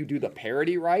if you do the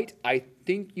parody right, I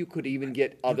think you could even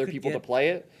get other people to play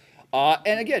it.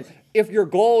 And again, if your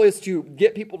goal is to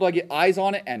get people to get eyes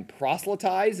on it and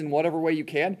proselytize in whatever way you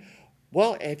can,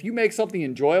 well, if you make something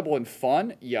enjoyable and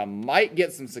fun, you might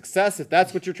get some success if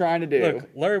that's what you're trying to do. Look,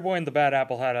 Larry Boy and the Bad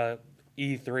Apple had a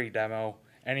E3 demo.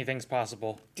 Anything's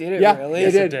possible. Did it really?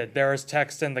 Yes, it did. There is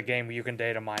text in the game where you can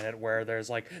data mine it where there's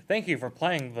thank you for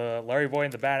playing the Larry Boy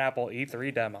and the Bad Apple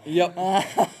E3 demo. Yep.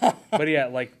 But yeah,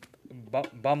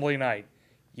 Bumbly Night.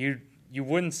 You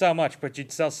wouldn't sell much, but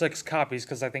you'd sell 6 copies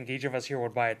because I think each of us here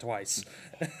would buy it twice.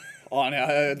 On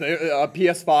a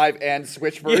PS5 and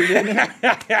Switch version.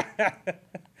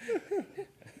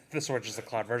 The Switch is the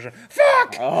cloud version.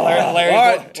 Fuck! All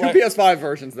right, 2 PS5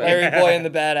 versions there. Larry Boy and the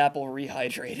Bad Apple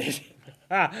rehydrated.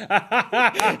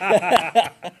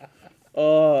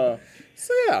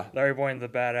 So yeah. Larry Boy and the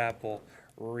Bad Apple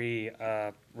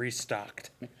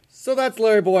restocked. So that's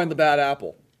Larry Boy and the Bad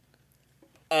Apple.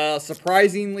 A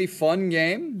surprisingly fun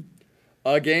game.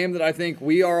 A game that I think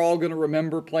we are all going to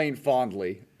remember playing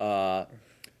fondly. So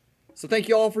So thank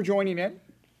you all for joining in.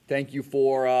 Thank you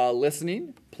for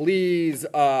listening. Please,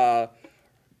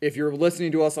 if you're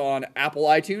listening to us on Apple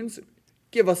iTunes,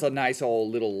 give us a nice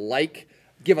old little like.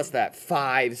 Give us that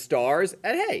 5 stars.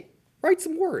 And hey, write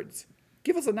some words.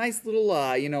 Give us a nice little,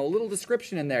 little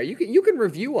description in there. You can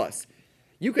review us.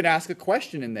 You can ask a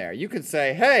question in there. You can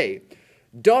say, hey,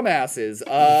 dumbasses,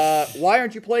 why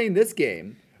aren't you playing this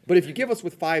game? But if you give us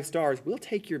with 5 stars, we'll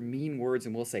take your mean words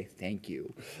and we'll say thank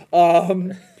you.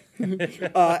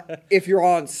 If you're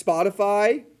on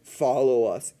Spotify, follow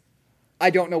us. I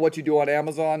don't know what you do on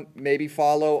Amazon. Maybe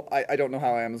follow. I don't know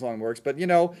how Amazon works. But,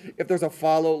 if there's a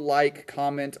follow, like,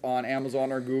 comment on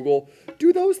Amazon or Google,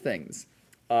 do those things.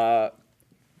 Tell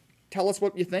us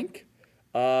what you think.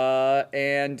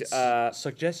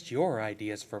 Suggest your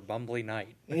ideas for Bumbly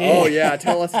Night. Oh, yeah.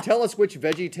 Tell us which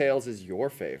VeggieTales is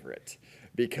your favorite.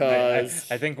 Because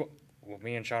I think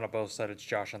me and Shauna both said it's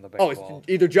Josh on the Big Wall. It's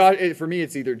either Josh. For me,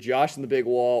 it's either Josh and the Big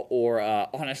Wall or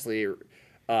honestly,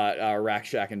 Rack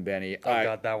Shack and Benny.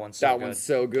 God, that one's so good. One's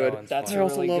so good. That's I a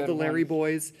also really love good the Larry one.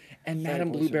 Boys, and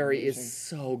Madame Boys are Blueberry amazing. is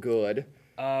so good.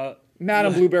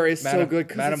 Madame Blueberry is so good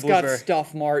because it's got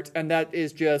Stuff Mart, and that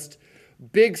is just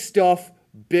Big Stuff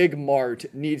Big Mart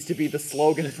needs to be the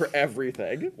slogan for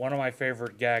everything. One of my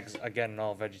favorite gags, again, in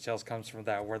all VeggieTales, comes from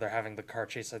that where they're having the car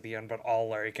chase at the end, but all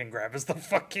Larry can grab is the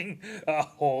fucking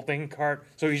holding cart,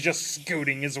 so he's just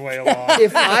scooting his way along.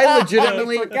 If I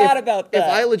legitimately forgot about that. If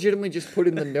I legitimately just put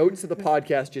in the notes of the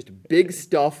podcast just Big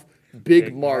Stuff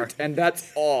Big Mart, and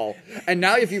that's all. And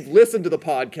now if you've listened to the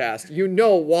podcast, you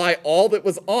know why all that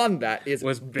was on that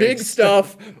was Big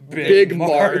Stuff Big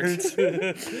Mart. That's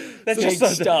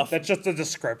just a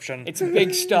description. It's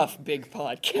Big Stuff Big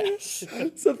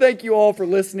Podcast. So thank you all for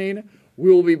listening.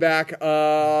 We will be back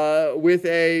with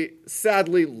a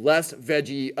sadly less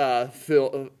veggie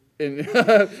filled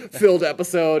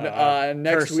episode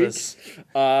next week.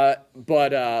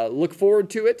 But look forward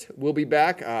to it. We'll be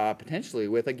back potentially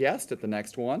with a guest at the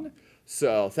next one.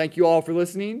 So thank you all for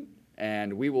listening,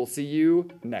 and we will see you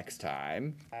next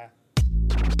time.